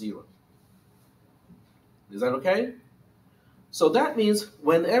of the 0. Is that okay? So that means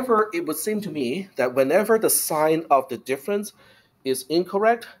whenever it would seem to me that whenever the sign of the difference is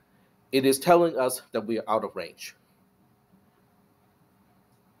incorrect, it is telling us that we are out of range.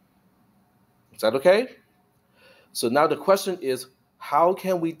 Is that okay? So now the question is, how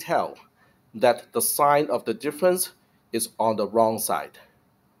can we tell that the sign of the difference is on the wrong side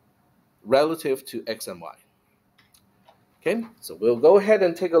relative to x and y? Okay, so we'll go ahead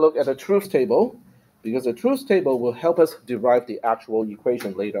and take a look at the truth table because the truth table will help us derive the actual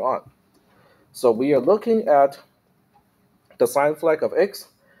equation later on. So we are looking at the sign flag of x.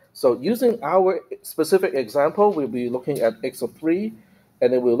 So using our specific example, we'll be looking at x of 3,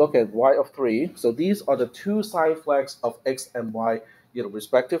 and then we'll look at y of 3. So these are the two sign flags of x and y,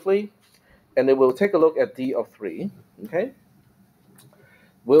 respectively. And then we'll take a look at d of 3. Okay.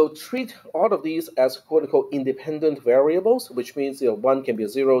 We'll treat all of these as quote-unquote independent variables, which means one can be a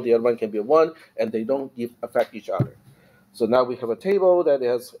 0, the other one can be a 1, and they don't affect each other. So now we have a table that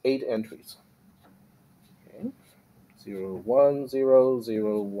has 8 entries. Okay. 0, 1, 0,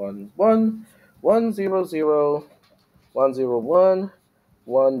 0, 1, 1, 1, 0, 0, 1, 0, 1,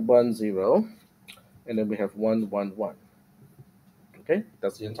 1, 1, 0, and then we have 1, 1, 1. Okay,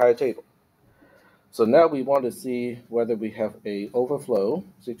 that's the entire table. So now we want to see whether we have a overflow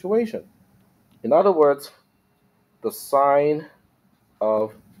situation. In other words, the sign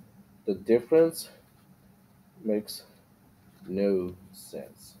of the difference makes no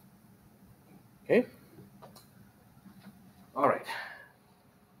sense. Okay? All right.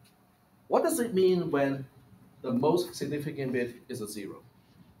 What does it mean when the most significant bit is a 0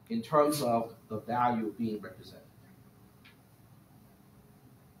 in terms of the value being represented?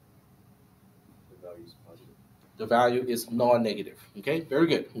 The value is non-negative. Okay, very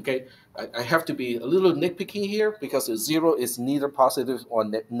good. Okay, I have to be a little nitpicky here because the 0 is neither positive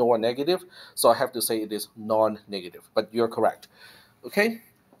nor negative, so I have to say it is non-negative. But you're correct. Okay,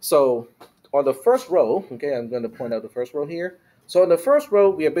 so on the first row, okay, I'm going to point out the first row here. So on the first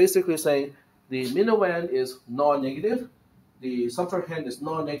row, we are basically saying the minuend is non-negative, the subtrahend is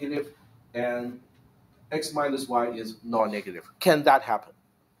non-negative, and x minus y is non-negative. Can that happen?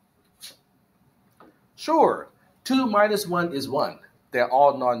 Sure. 2 minus 1 is 1. They're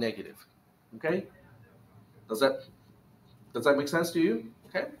all non-negative. Okay? Does that make sense to you?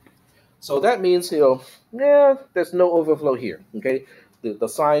 Okay? So that means, there's no overflow here. Okay? The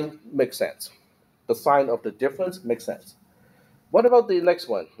sign makes sense. The sign of the difference makes sense. What about the next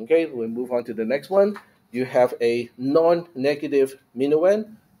one? Okay, we move on to the next one. You have a non-negative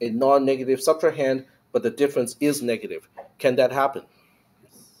minuend, a non-negative subtrahend, but the difference is negative. Can that happen?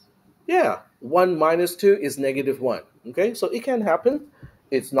 Yeah, 1 minus 2 is negative 1. Okay, so it can happen.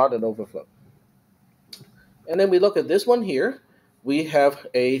 It's not an overflow. And then we look at this one here. we have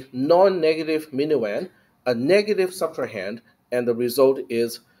a non-negative minuend, a negative subtrahend, and the result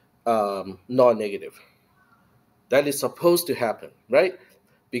is non-negative. That is supposed to happen, right?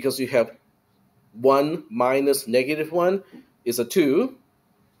 Because you have 1 minus negative 1 is a 2.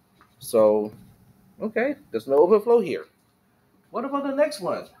 So, okay, there's no overflow here. What about the next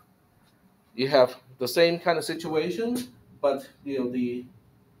one? You have the same kind of situation, but the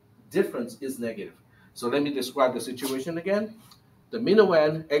difference is negative. So let me describe the situation again. The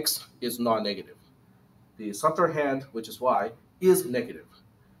minuend x is non-negative. The subtrahend, which is y, is negative,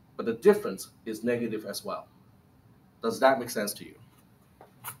 but the difference is negative as well. Does that make sense to you?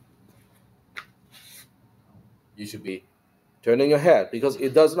 You should be turning your head because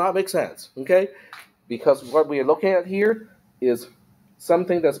it does not make sense, okay? Because what we are looking at here is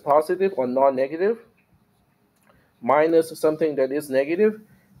something that's positive or non-negative minus something that is negative,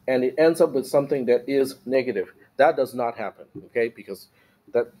 and it ends up with something that is negative. That does not happen, okay? Because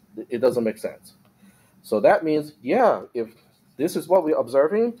that it doesn't make sense. So that means, yeah, if this is what we're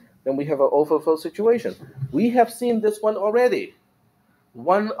observing, then we have an overflow situation. We have seen this one already.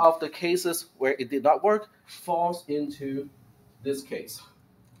 One of the cases where it did not work falls into this case.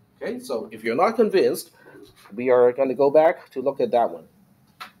 Okay, so if you're not convinced, we are going to go back to look at that one.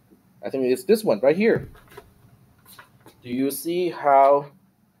 I think it's this one right here. Do you see how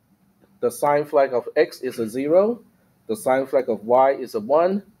the sign flag of x is a 0, the sign flag of y is a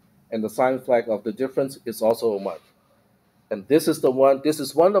 1, and the sign flag of the difference is also a 1? And this is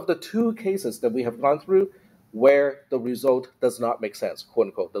one of the two cases that we have gone through where the result does not make sense, quote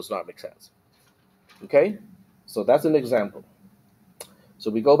unquote, does not make sense. Okay, so that's an example.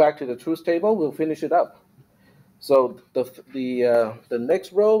 So we go back to the truth table, we'll finish it up. So the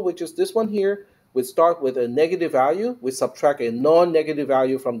next row, which is this one here, we start with a negative value, we subtract a non-negative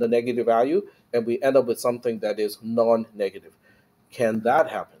value from the negative value, and we end up with something that is non-negative. Can that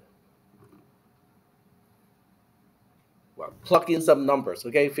happen? Well, plug in some numbers,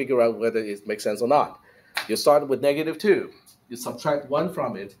 okay? Figure out whether it makes sense or not. You start with -2, you subtract 1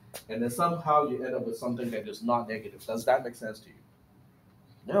 from it, and then somehow you end up with something that is not negative. Does that make sense to you?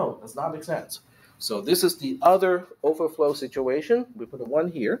 No, does not make sense. So this is the other overflow situation. We put a 1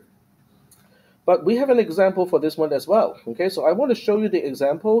 here. But we have an example for this one as well. Okay, so I want to show you the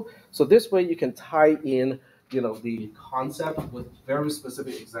example. So this way you can tie in, the concept with very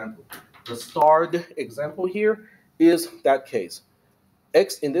specific example. The starred example here is that case.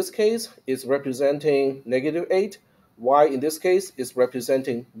 X in this case is representing -8. Y in this case is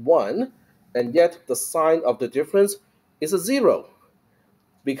representing 1. And yet the sign of the difference is a 0.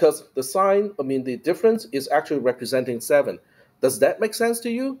 Because the difference is actually representing 7. Does that make sense to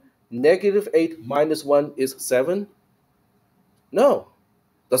you? -8 minus 1 is 7? No.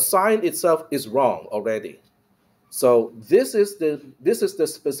 The sign itself is wrong already. So this is the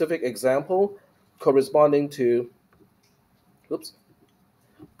specific example corresponding to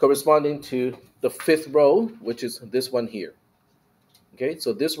the fifth row, which is this one here. Okay,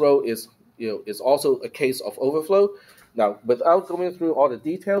 so this row is also a case of overflow. Now, without going through all the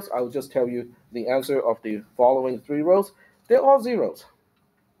details, I will just tell you the answer of the following 3 rows. They're all zeros.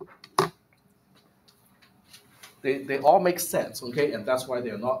 They all make sense, okay, and that's why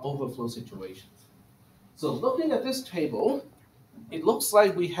they're not overflow situations. So looking at this table, it looks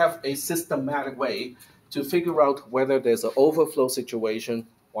like we have a systematic way to figure out whether there's an overflow situation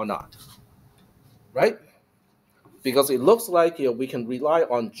or not, right? Because it looks like we can rely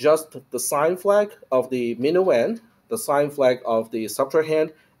on just the sign flag of the minuend, the sign flag of the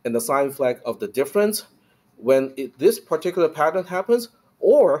subtrahend, and the sign flag of the difference when this particular pattern happens,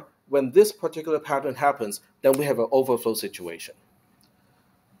 or when this particular pattern happens, then we have an overflow situation.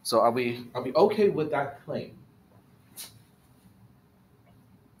 So are we okay with that claim?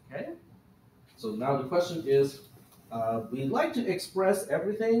 Okay. So now the question is, we like to express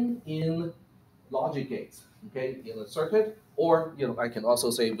everything in logic gates, okay, in a circuit, or I can also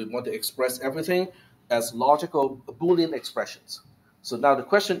say we want to express everything as logical Boolean expressions. So now the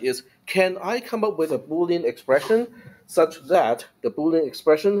question is, can I come up with a Boolean expression such that the Boolean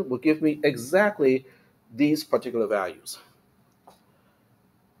expression will give me exactly these particular values?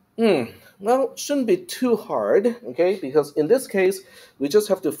 Well, shouldn't be too hard, okay? Because in this case, we just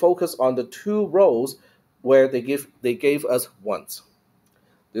have to focus on the 2 rows where they gave us ones.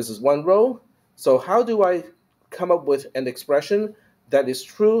 This is 1 row. So how do I come up with an expression that is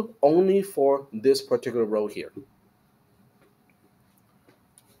true only for this particular row here?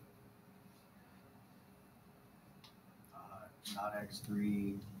 Not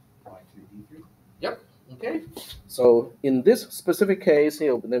x3, y2, d3. Yep. Okay. So in this specific case,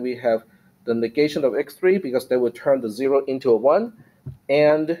 then we have the negation of x3 because they will turn the 0 into a 1,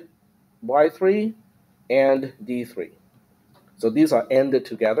 and y3 and d3. So these are ANDed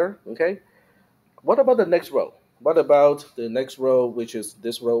together, okay? What about the next row? What about the next row, which is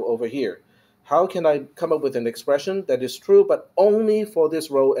this row over here? How can I come up with an expression that is true, but only for this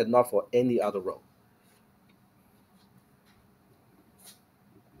row and not for any other row?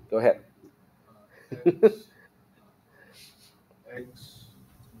 Go ahead. X,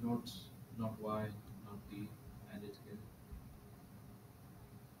 not Y, not D, and it together.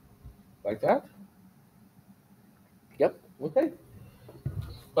 Like that? Yep, okay.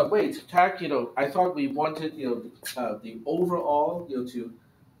 But wait, Tack, I thought we wanted, the overall, to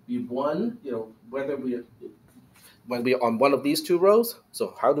be one, whether when we're on one of these two rows.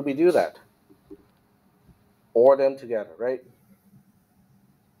 So how do we do that? OR them together, right?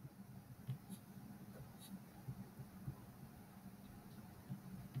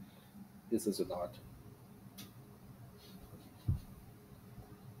 This is a not.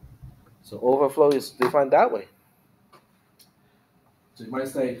 So overflow is defined that way. So you might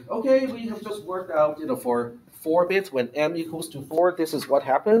say, okay, we have just worked out, for 4 bits, when m equals to 4, this is what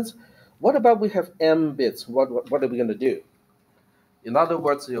happens. What about we have m bits? What are we going to do? In other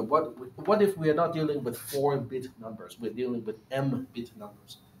words, what if we are not dealing with 4-bit numbers? We're dealing with m-bit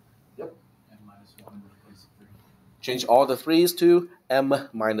numbers. Yep. M minus 1 replace 3. Change all the 3's to m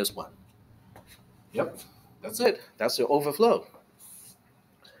minus 1. Yep. That's it. That's your overflow.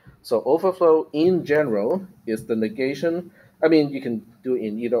 So overflow in general is the negation. I mean, you can do it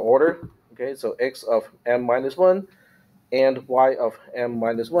in either order. Okay, so x of m minus 1 and y of m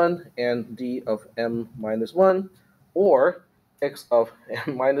minus 1 and d of m minus 1, or x of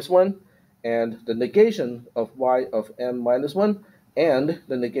m minus 1 and the negation of y of m minus 1 and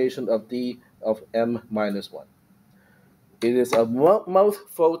the negation of d of m minus 1. It is a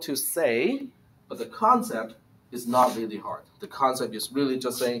mouthful to say, but the concept is not really hard. The concept is really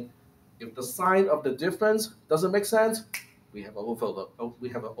just saying, if the sign of the difference doesn't make sense, we have an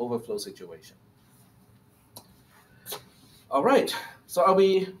overflow situation. All right, so are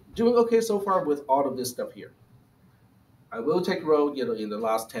we doing okay so far with all of this stuff here? I will take road, in the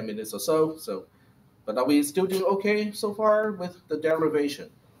last 10 minutes or so, but are we still doing okay so far with the derivation?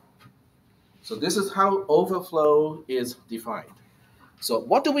 So this is how overflow is defined. So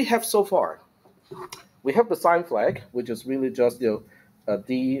what do we have so far? We have the sign flag, which is really just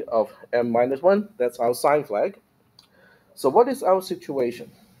d of m minus 1. That's our sign flag. So what is our situation?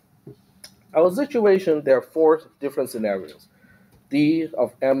 Our situation, there are 4 different scenarios. D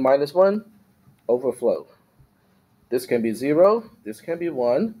of m minus 1, overflow. This can be 0, this can be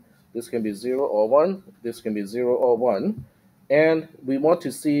 1, this can be 0 or 1, this can be 0 or 1. And we want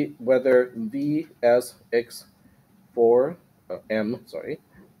to see whether v as x for m,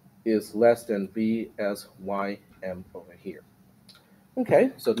 is less than v as y m over here.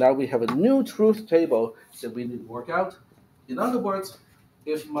 Okay, so now we have a new truth table that we need to work out. In other words,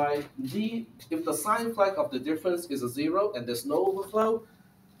 if the sign flag of the difference is a 0 and there's no overflow,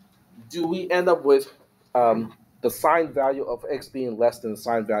 do we end up with the sign value of x being less than the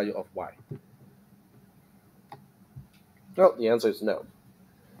sign value of y? No, the answer is no.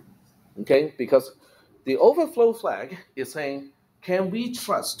 Okay, because the overflow flag is saying, can we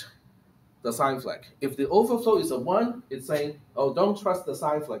trust the sign flag? If the overflow is a 1, it's saying, oh, don't trust the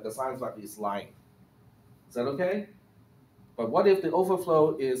sign flag is lying. Is that okay? But what if the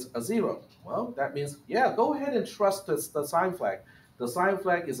overflow is a 0? Well, that means, yeah, go ahead and trust the sign flag. The sign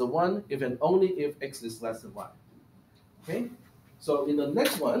flag is a 1 if and only if x is less than y. Okay? So in the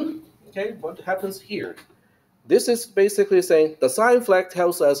next one, okay, what happens here? This is basically saying the sign flag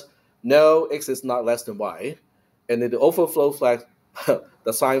tells us, no, x is not less than y. And in the overflow flag,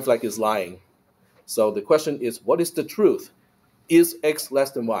 the sign flag is lying. So the question is, what is the truth? Is x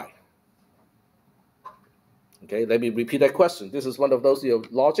less than y? Okay, let me repeat that question. This is one of those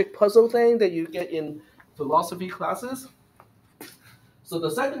logic puzzle thing that you get in philosophy classes. So the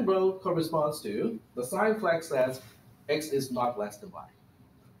second row corresponds to the sign flag says x is not less than y.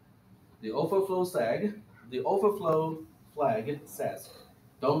 The overflow flag says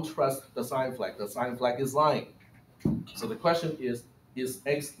don't trust the sign flag. The sign flag is lying. So the question is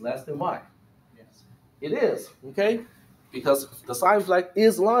x less than y? Yes. It is, okay? Because the sign flag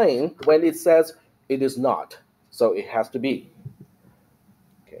is lying when it says it is not. So it has to be.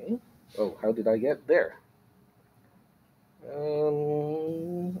 Okay. Oh, how did I get there?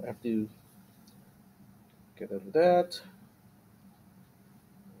 I have to get out of that.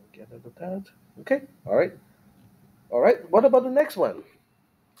 Get out of that. Okay. All right. All right. What about the next one?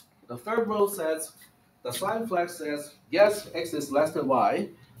 The third row says the sign flag says yes, x is less than y,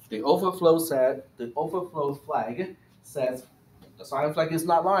 The overflow flag says the sign flag is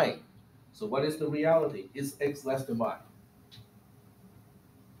not lying. So what is the reality? Is x less than y?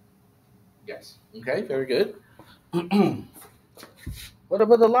 Yes. Okay, very good. What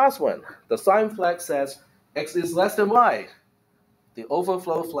about the last one? The sign flag says x is less than y. The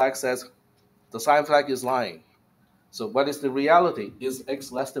overflow flag says the sign flag is lying. So what is the reality? Is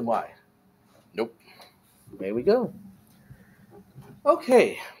x less than y? Nope. There we go.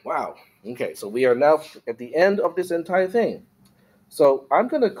 Okay, wow. Okay, so we are now at the end of this entire thing. So I'm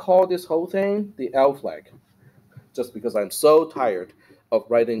going to call this whole thing the L flag, just because I'm so tired of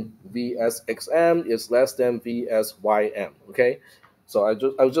writing VSXM is less than VSYM, okay? So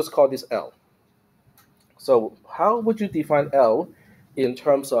I'll just call this L. So how would you define L in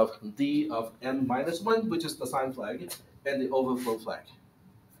terms of D of n minus 1, which is the sign flag, and the overflow flag?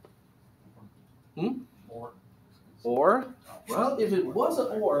 Or, well, if it was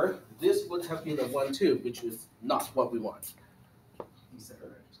an or, this would have been a 1, 2, which is not what we want.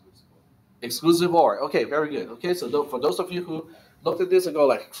 Exclusive or. Okay, very good. Okay, so for those of you who looked at this and go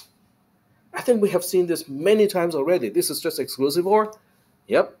like, I think we have seen this many times already. This is just exclusive or.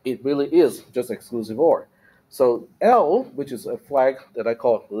 Yep, it really is just exclusive or. So L, which is a flag that I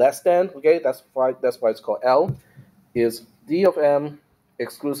call less than, okay, that's why it's called L, is D of M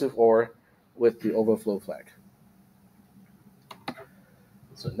exclusive or with the overflow flag.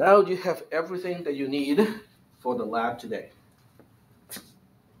 So now you have everything that you need for the lab today.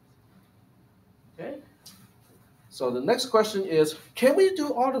 Okay. So the next question is, can we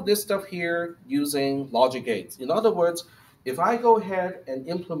do all of this stuff here using logic gates? In other words, if I go ahead and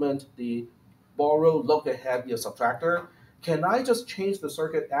implement the borrow look ahead subtractor, can I just change the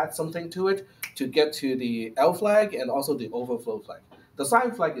circuit, add something to it to get to the L flag and also the overflow flag? The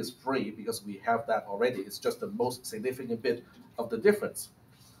sign flag is free because we have that already. It's just the most significant bit of the difference.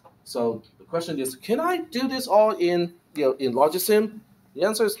 So the question is, can I do this all in Logisim? The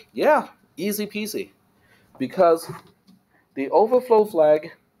answer is yeah, easy peasy. Because the overflow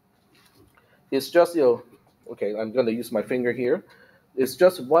flag is just, okay, I'm going to use my finger here. It's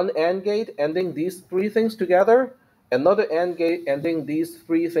just one AND gate ending these three things together, another AND gate ending these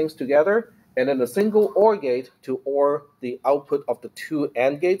three things together, and then a single OR gate to OR the output of the two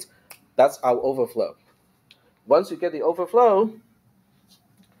AND gates. That's our overflow. Once you get the overflow,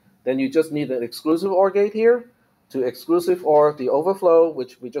 then you just need an exclusive OR gate here to exclusive OR the overflow,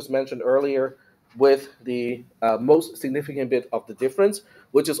 which we just mentioned earlier, with the most significant bit of the difference,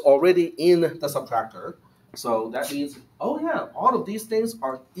 which is already in the subtractor. So that means, oh yeah, all of these things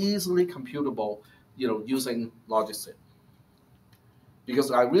are easily computable, using Logisim.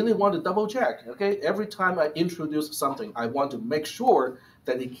 Because I really want to double check, okay? Every time I introduce something, I want to make sure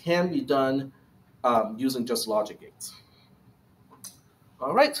that it can be done using just logic gates.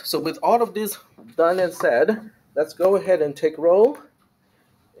 All right, so with all of this done and said, let's go ahead and take roll.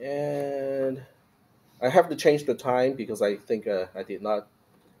 And I have to change the time because I think I did not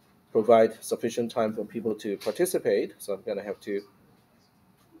provide sufficient time for people to participate. So I'm going to have to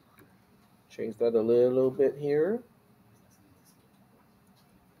change that a little bit here.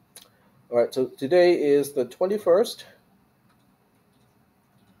 All right, so today is the 21st.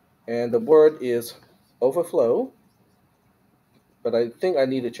 And the word is overflow. But I think I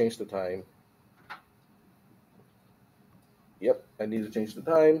need to change the time. Yep, I need to change the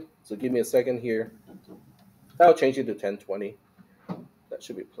time. So give me a second here. I'll change it to 10:20. That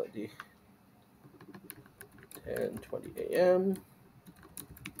should be plenty. 10:20 a.m.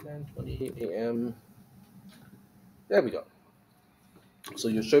 10:20 a.m. There we go. So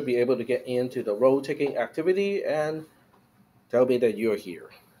you should be able to get into the roll taking activity and tell me that you're here.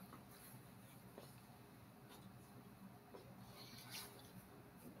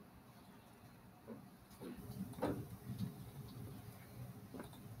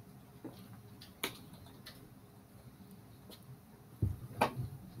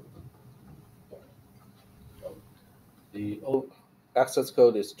 The access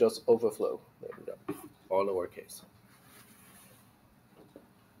code is just overflow. There we go. All lowercase.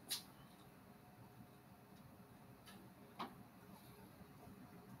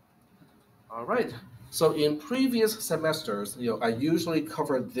 All right. So in previous semesters, I usually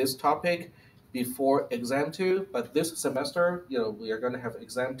covered this topic before exam 2, but this semester, we are going to have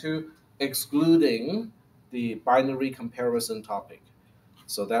exam 2 excluding the binary comparison topic.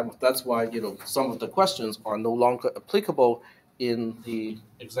 So that's why some of the questions are no longer applicable in the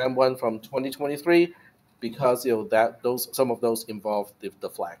exam 1 from 2023 because some of those involve the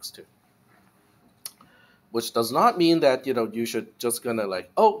flags too. Which does not mean that you should just gonna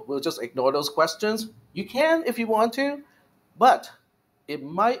we'll just ignore those questions. You can if you want to, but it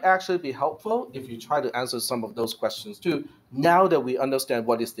might actually be helpful if you try to answer some of those questions too. Now that we understand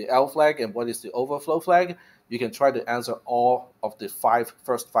what is the L flag and what is the overflow flag, you can try to answer all of the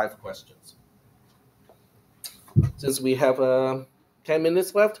first five questions. Since we have 10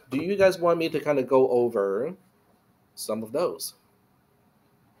 minutes left, do you guys want me to kind of go over some of those?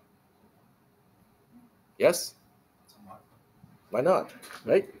 Yes? Somewhat. Why not?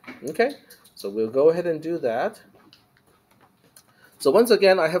 Right? Okay. So we'll go ahead and do that. So once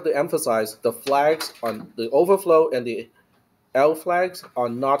again, I have to emphasize the flags on the overflow and the L flags are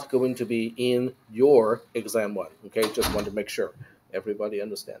not going to be in your exam one. Okay, just want to make sure everybody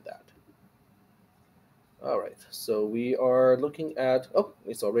understand that. All right, so we are looking at, oh,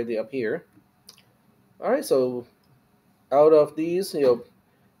 it's already up here. All right, so out of these,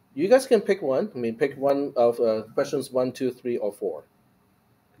 you guys can pick one. I mean, pick one of questions 1, 2, 3, or 4,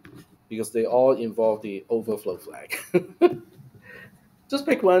 because they all involve the overflow flag. Just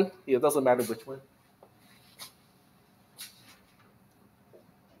pick one. It doesn't matter which one.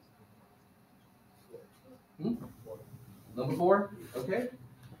 Number 4, okay.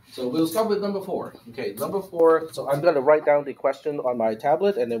 So we'll start with number 4. Okay, number 4. So I'm going to write down the question on my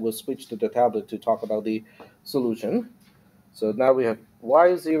tablet, and then we'll switch to the tablet to talk about the solution. So now we have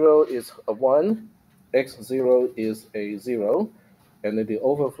y0 is a 1, x0 is a 0, and then the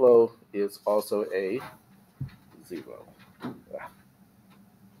overflow is also a 0. Okay,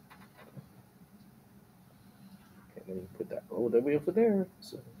 let me put that all the way over there.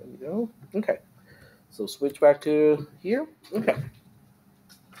 So there we go. Okay, so switch back to here. Okay.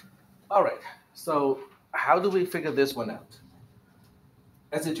 All right, so how do we figure this one out?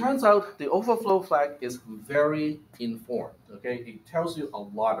 As it turns out, the overflow flag is very informed, okay? It tells you a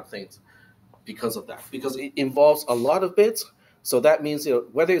lot of things because of that, because it involves a lot of bits. So that means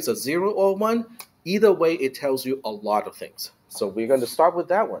whether it's a 0 or 1, either way, it tells you a lot of things. So we're going to start with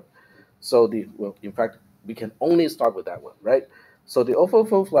that one. So in fact, we can only start with that one, right? So the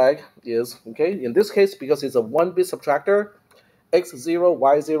overflow flag is, okay, in this case, because it's a 1-bit subtractor, x0,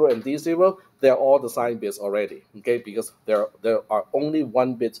 y0, and d0, they're all the sign bits already, okay, because there are only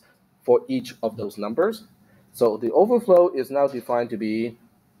 1 bit for each of those numbers. So the overflow is now defined to be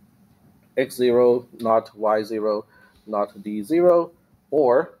x0, not y0, not d0,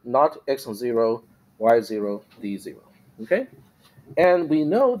 or not x0, y0, d0, okay? And we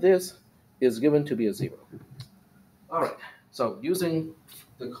know this is given to be a 0. All right, so using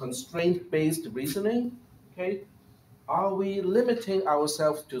the constraint-based reasoning, okay, are we limiting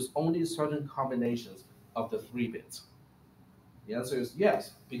ourselves to only certain combinations of the 3 bits? The answer is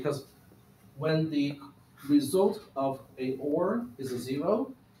yes, because when the result of a OR is a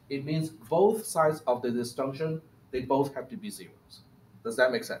 0, it means both sides of the disjunction, they both have to be zeros. Does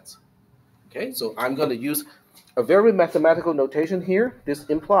that make sense? Okay, so I'm going to use a very mathematical notation here. This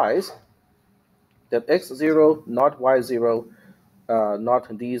implies that x0, not y0, not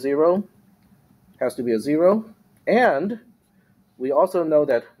d0, has to be a 0, and we also know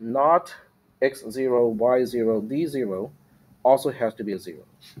that not x0, y0, d0 also has to be a 0.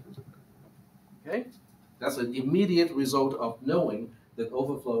 Okay? That's an immediate result of knowing that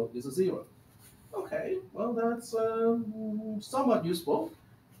overflow is a 0. Okay, well, that's somewhat useful.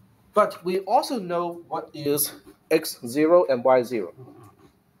 But we also know what is x0 and y0.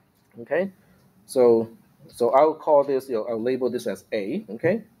 Okay? So I'll call this, I'll label this as A.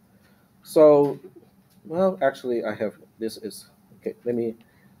 Okay? So, well, actually, I have, this is, okay, let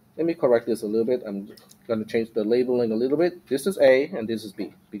me correct this a little bit. I'm going to change the labeling a little bit. This is A and this is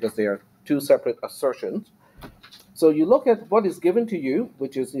B because they are 2 separate assertions. So you look at what is given to you,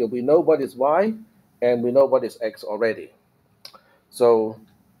 which is, we know what is Y and we know what is X already. So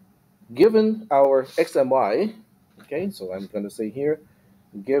given our X and Y, okay, so I'm going to say here,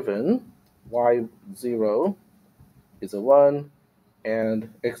 given Y0 is a 1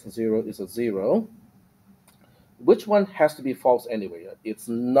 and X0 is a 0, which one has to be false anyway? It's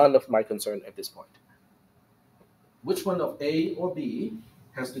none of my concern at this point. Which one of A or B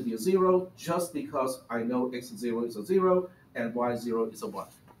has to be a 0 just because I know x0 is a 0 and y0 is a 1?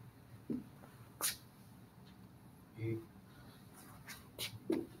 B.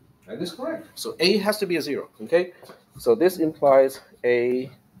 That is correct. So A has to be a 0, okay? So this implies A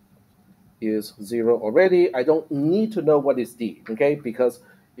is 0 already. I don't need to know what is D, okay? Because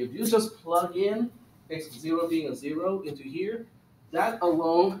if you just plug in x0 being a 0 into here, that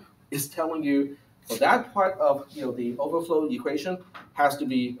alone is telling you for that part of the overflow equation has to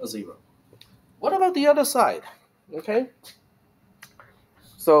be a 0. What about the other side? Okay.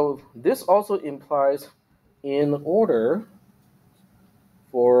 So this also implies in order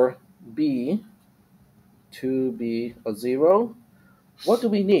for B to be a 0, what do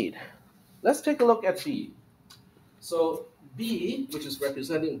we need? Let's take a look at B. So B, which is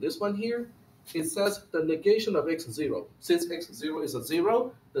representing this one here, it says the negation of x0. Since x0 is a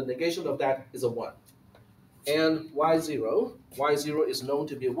 0, the negation of that is a 1. And y0 is known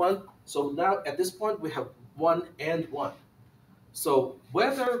to be 1. So now at this point we have 1 and 1. So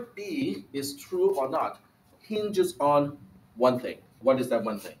whether B is true or not hinges on one thing. What is that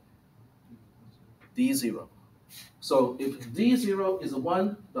one thing? D0. So if D0 is a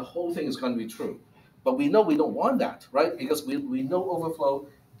 1, the whole thing is going to be true. But we know we don't want that, right? Because we know overflow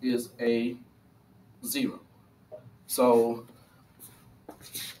is a 0. So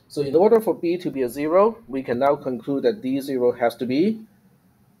in order for B to be a 0, we can now conclude that D0 has to be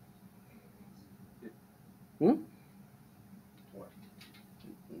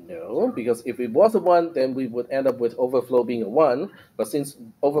No, because if it was a 1, then we would end up with overflow being a 1. But since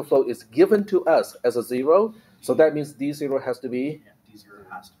overflow is given to us as a 0, so that means D0 has to be? Yeah,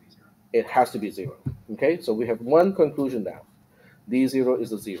 D0 has to be 0. It has to be 0. Okay, so we have one conclusion now. D0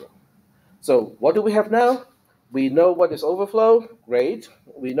 is a 0. So what do we have now? We know what is overflow. Great.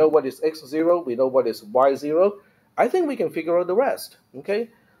 We know what is x0. We know what is y0. I think we can figure out the rest. Okay,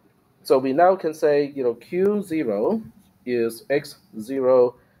 so we now can say, Q0 is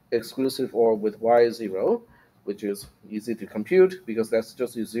x0 exclusive OR with y0, which is easy to compute because that's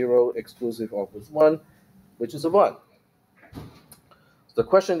just a 0 exclusive OR with 1, which is a 1. The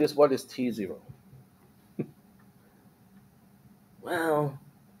question is, what is T0? Well,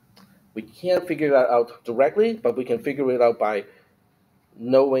 we can't figure that out directly, but we can figure it out by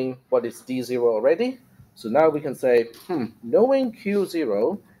knowing what is D0 already. So now we can say, knowing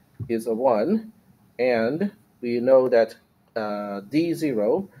Q0 is a 1, and we know that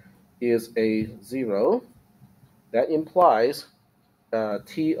D0 is a 0, that implies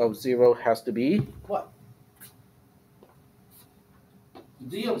T of 0 has to be what?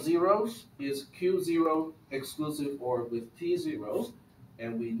 D of 0 is Q0 exclusive OR with T0,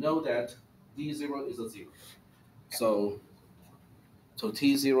 and we know that D0 is a 0. So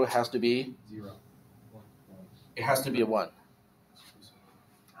T0 has to be? 0. It has to be a 1.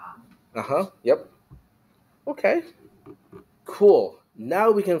 Yep. Okay. Cool. Now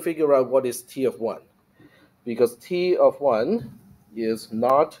we can figure out what is T of 1. Because T of 1 is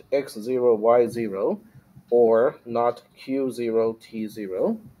not x0, y0, or not q0,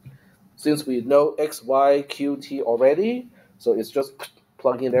 t0. Since we know x, y, q, t already, so it's just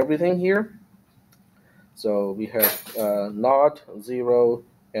plug in everything here. So we have not, 0,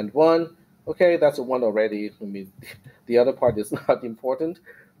 and 1. Okay, that's a 1 already. I mean, the other part is not important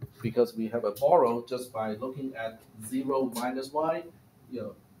because we have a borrow just by looking at 0 minus y,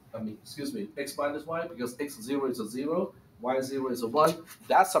 x minus y, because x0 is a 0, y0 is a 1.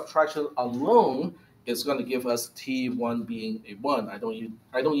 That subtraction alone is going to give us t1 being a 1. I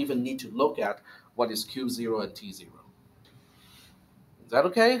don't even need to look at what is q0 and t0. Is that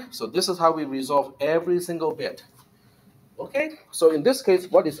okay? So this is how we resolve every single bit. Okay, so in this case,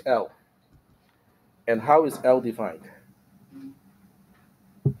 what is L? And how is L defined?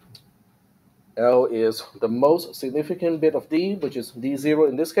 L is the most significant bit of D, which is D0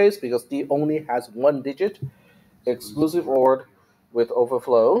 in this case, because D only has one digit, exclusive OR with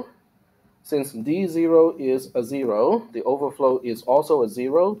overflow. Since D0 is a 0, the overflow is also a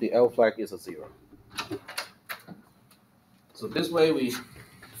 0, the L flag is a 0. So this way we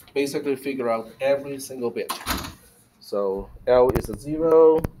basically figure out every single bit. So L is a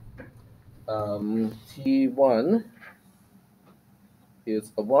 0, T1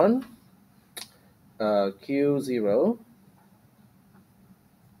 is a 1, Q0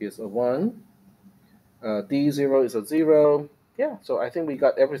 is a 1, D0 is a 0. Yeah, so I think we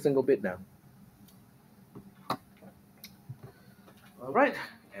got every single bit now. All right,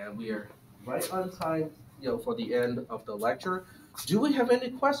 and we are right on time, for the end of the lecture. Do we have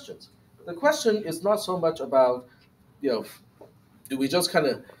any questions? The question is not so much about, do we just kind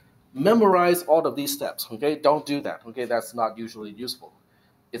of memorize all of these steps? Okay, don't do that. Okay, that's not usually useful.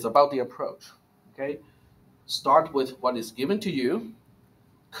 It's about the approach. Okay, start with what is given to you,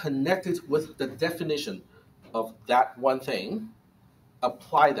 connect it with the definition of that one thing,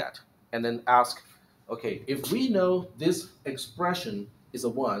 apply that, and then ask, okay, if we know this expression is a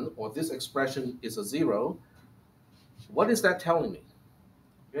 1 or this expression is a 0, what is that telling me?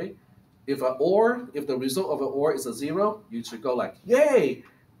 Okay, if the result of an OR is a 0, you should go like, yay,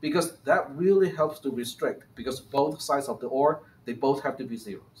 because that really helps to restrict, because both sides of the OR, they both have to be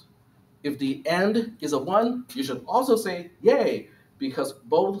zeros. If the AND is a 1, you should also say, yay, because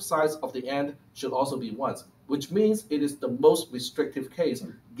both sides of the AND should also be 1s, which means it is the most restrictive case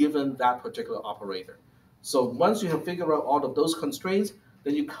given that particular operator. So once you have figured out all of those constraints,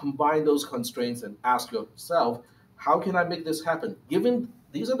 then you combine those constraints and ask yourself, how can I make this happen? Given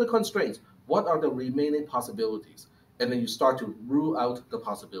these are the constraints, what are the remaining possibilities? And then you start to rule out the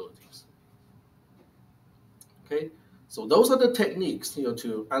possibilities. Okay, so those are the techniques,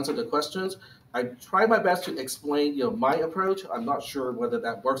 to answer the questions. I try my best to explain, my approach. I'm not sure whether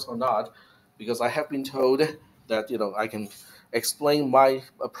that works or not, because I have been told that, I can explain my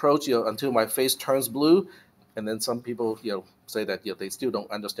approach, until my face turns blue, and then some people, say that, they still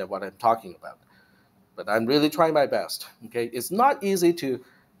don't understand what I'm talking about. But I'm really trying my best. Okay, it's not easy to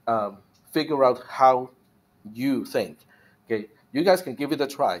figure out how you think. Okay, you guys can give it a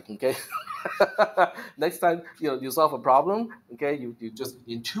try. Okay. Next time you solve a problem, okay, you just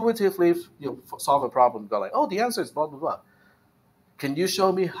intuitively solve a problem. Go like, oh, the answer is blah blah blah. Can you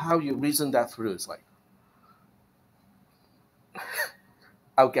show me how you reason that through? It's like,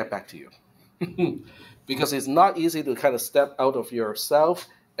 I'll get back to you. Because it's not easy to kind of step out of yourself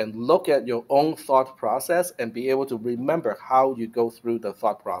and look at your own thought process and be able to remember how you go through the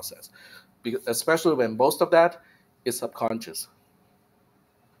thought process, because especially when most of that is subconscious.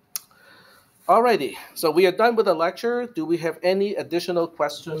 Alrighty, so we are done with the lecture. Do we have any additional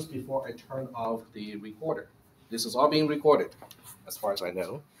questions before I turn off the recorder? This is all being recorded, as far as I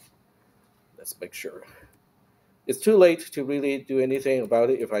know. Let's make sure. It's too late to really do anything about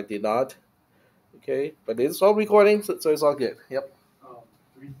it if I did not. Okay, but it's all recording, so it's all good. Yep.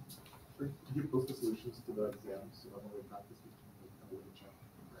 Did you post the solutions to the exams on the way practice with the check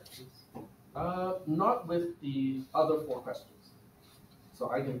corrections? Not with the other 4 questions.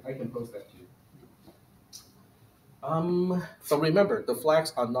 So I can post that to you. So remember, the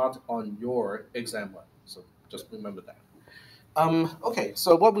flags are not on your exam one. So just remember that. Okay,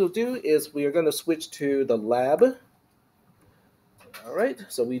 so what we'll do is we are going to switch to the lab. All right,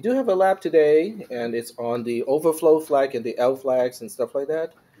 so we do have a lab today, and it's on the overflow flag and the L flags and stuff like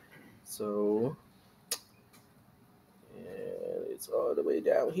that. So, and it's all the way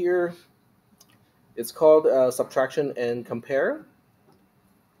down here. It's called subtraction and compare.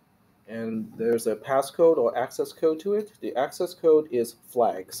 And there's a passcode or access code to it. The access code is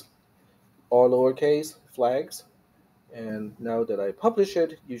flags, all lowercase flags. And now that I publish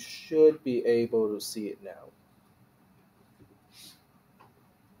it, you should be able to see it now.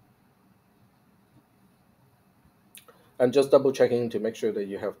 I'm just double checking to make sure that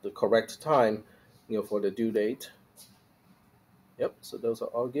you have the correct time, for the due date. Yep, so those are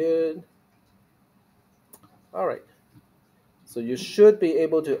all good. All right. So you should be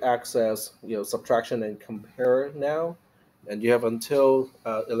able to access, subtraction and compare now, and you have until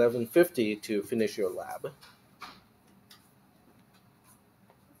 11:50 to finish your lab.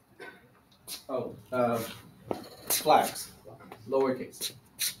 Oh, flags, lowercase.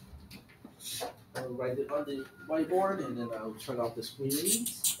 I'll write it on the whiteboard, and then I'll turn off the screen.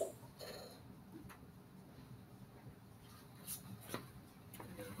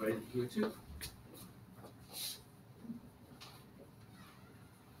 And write it here too.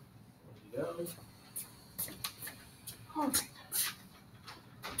 There you go.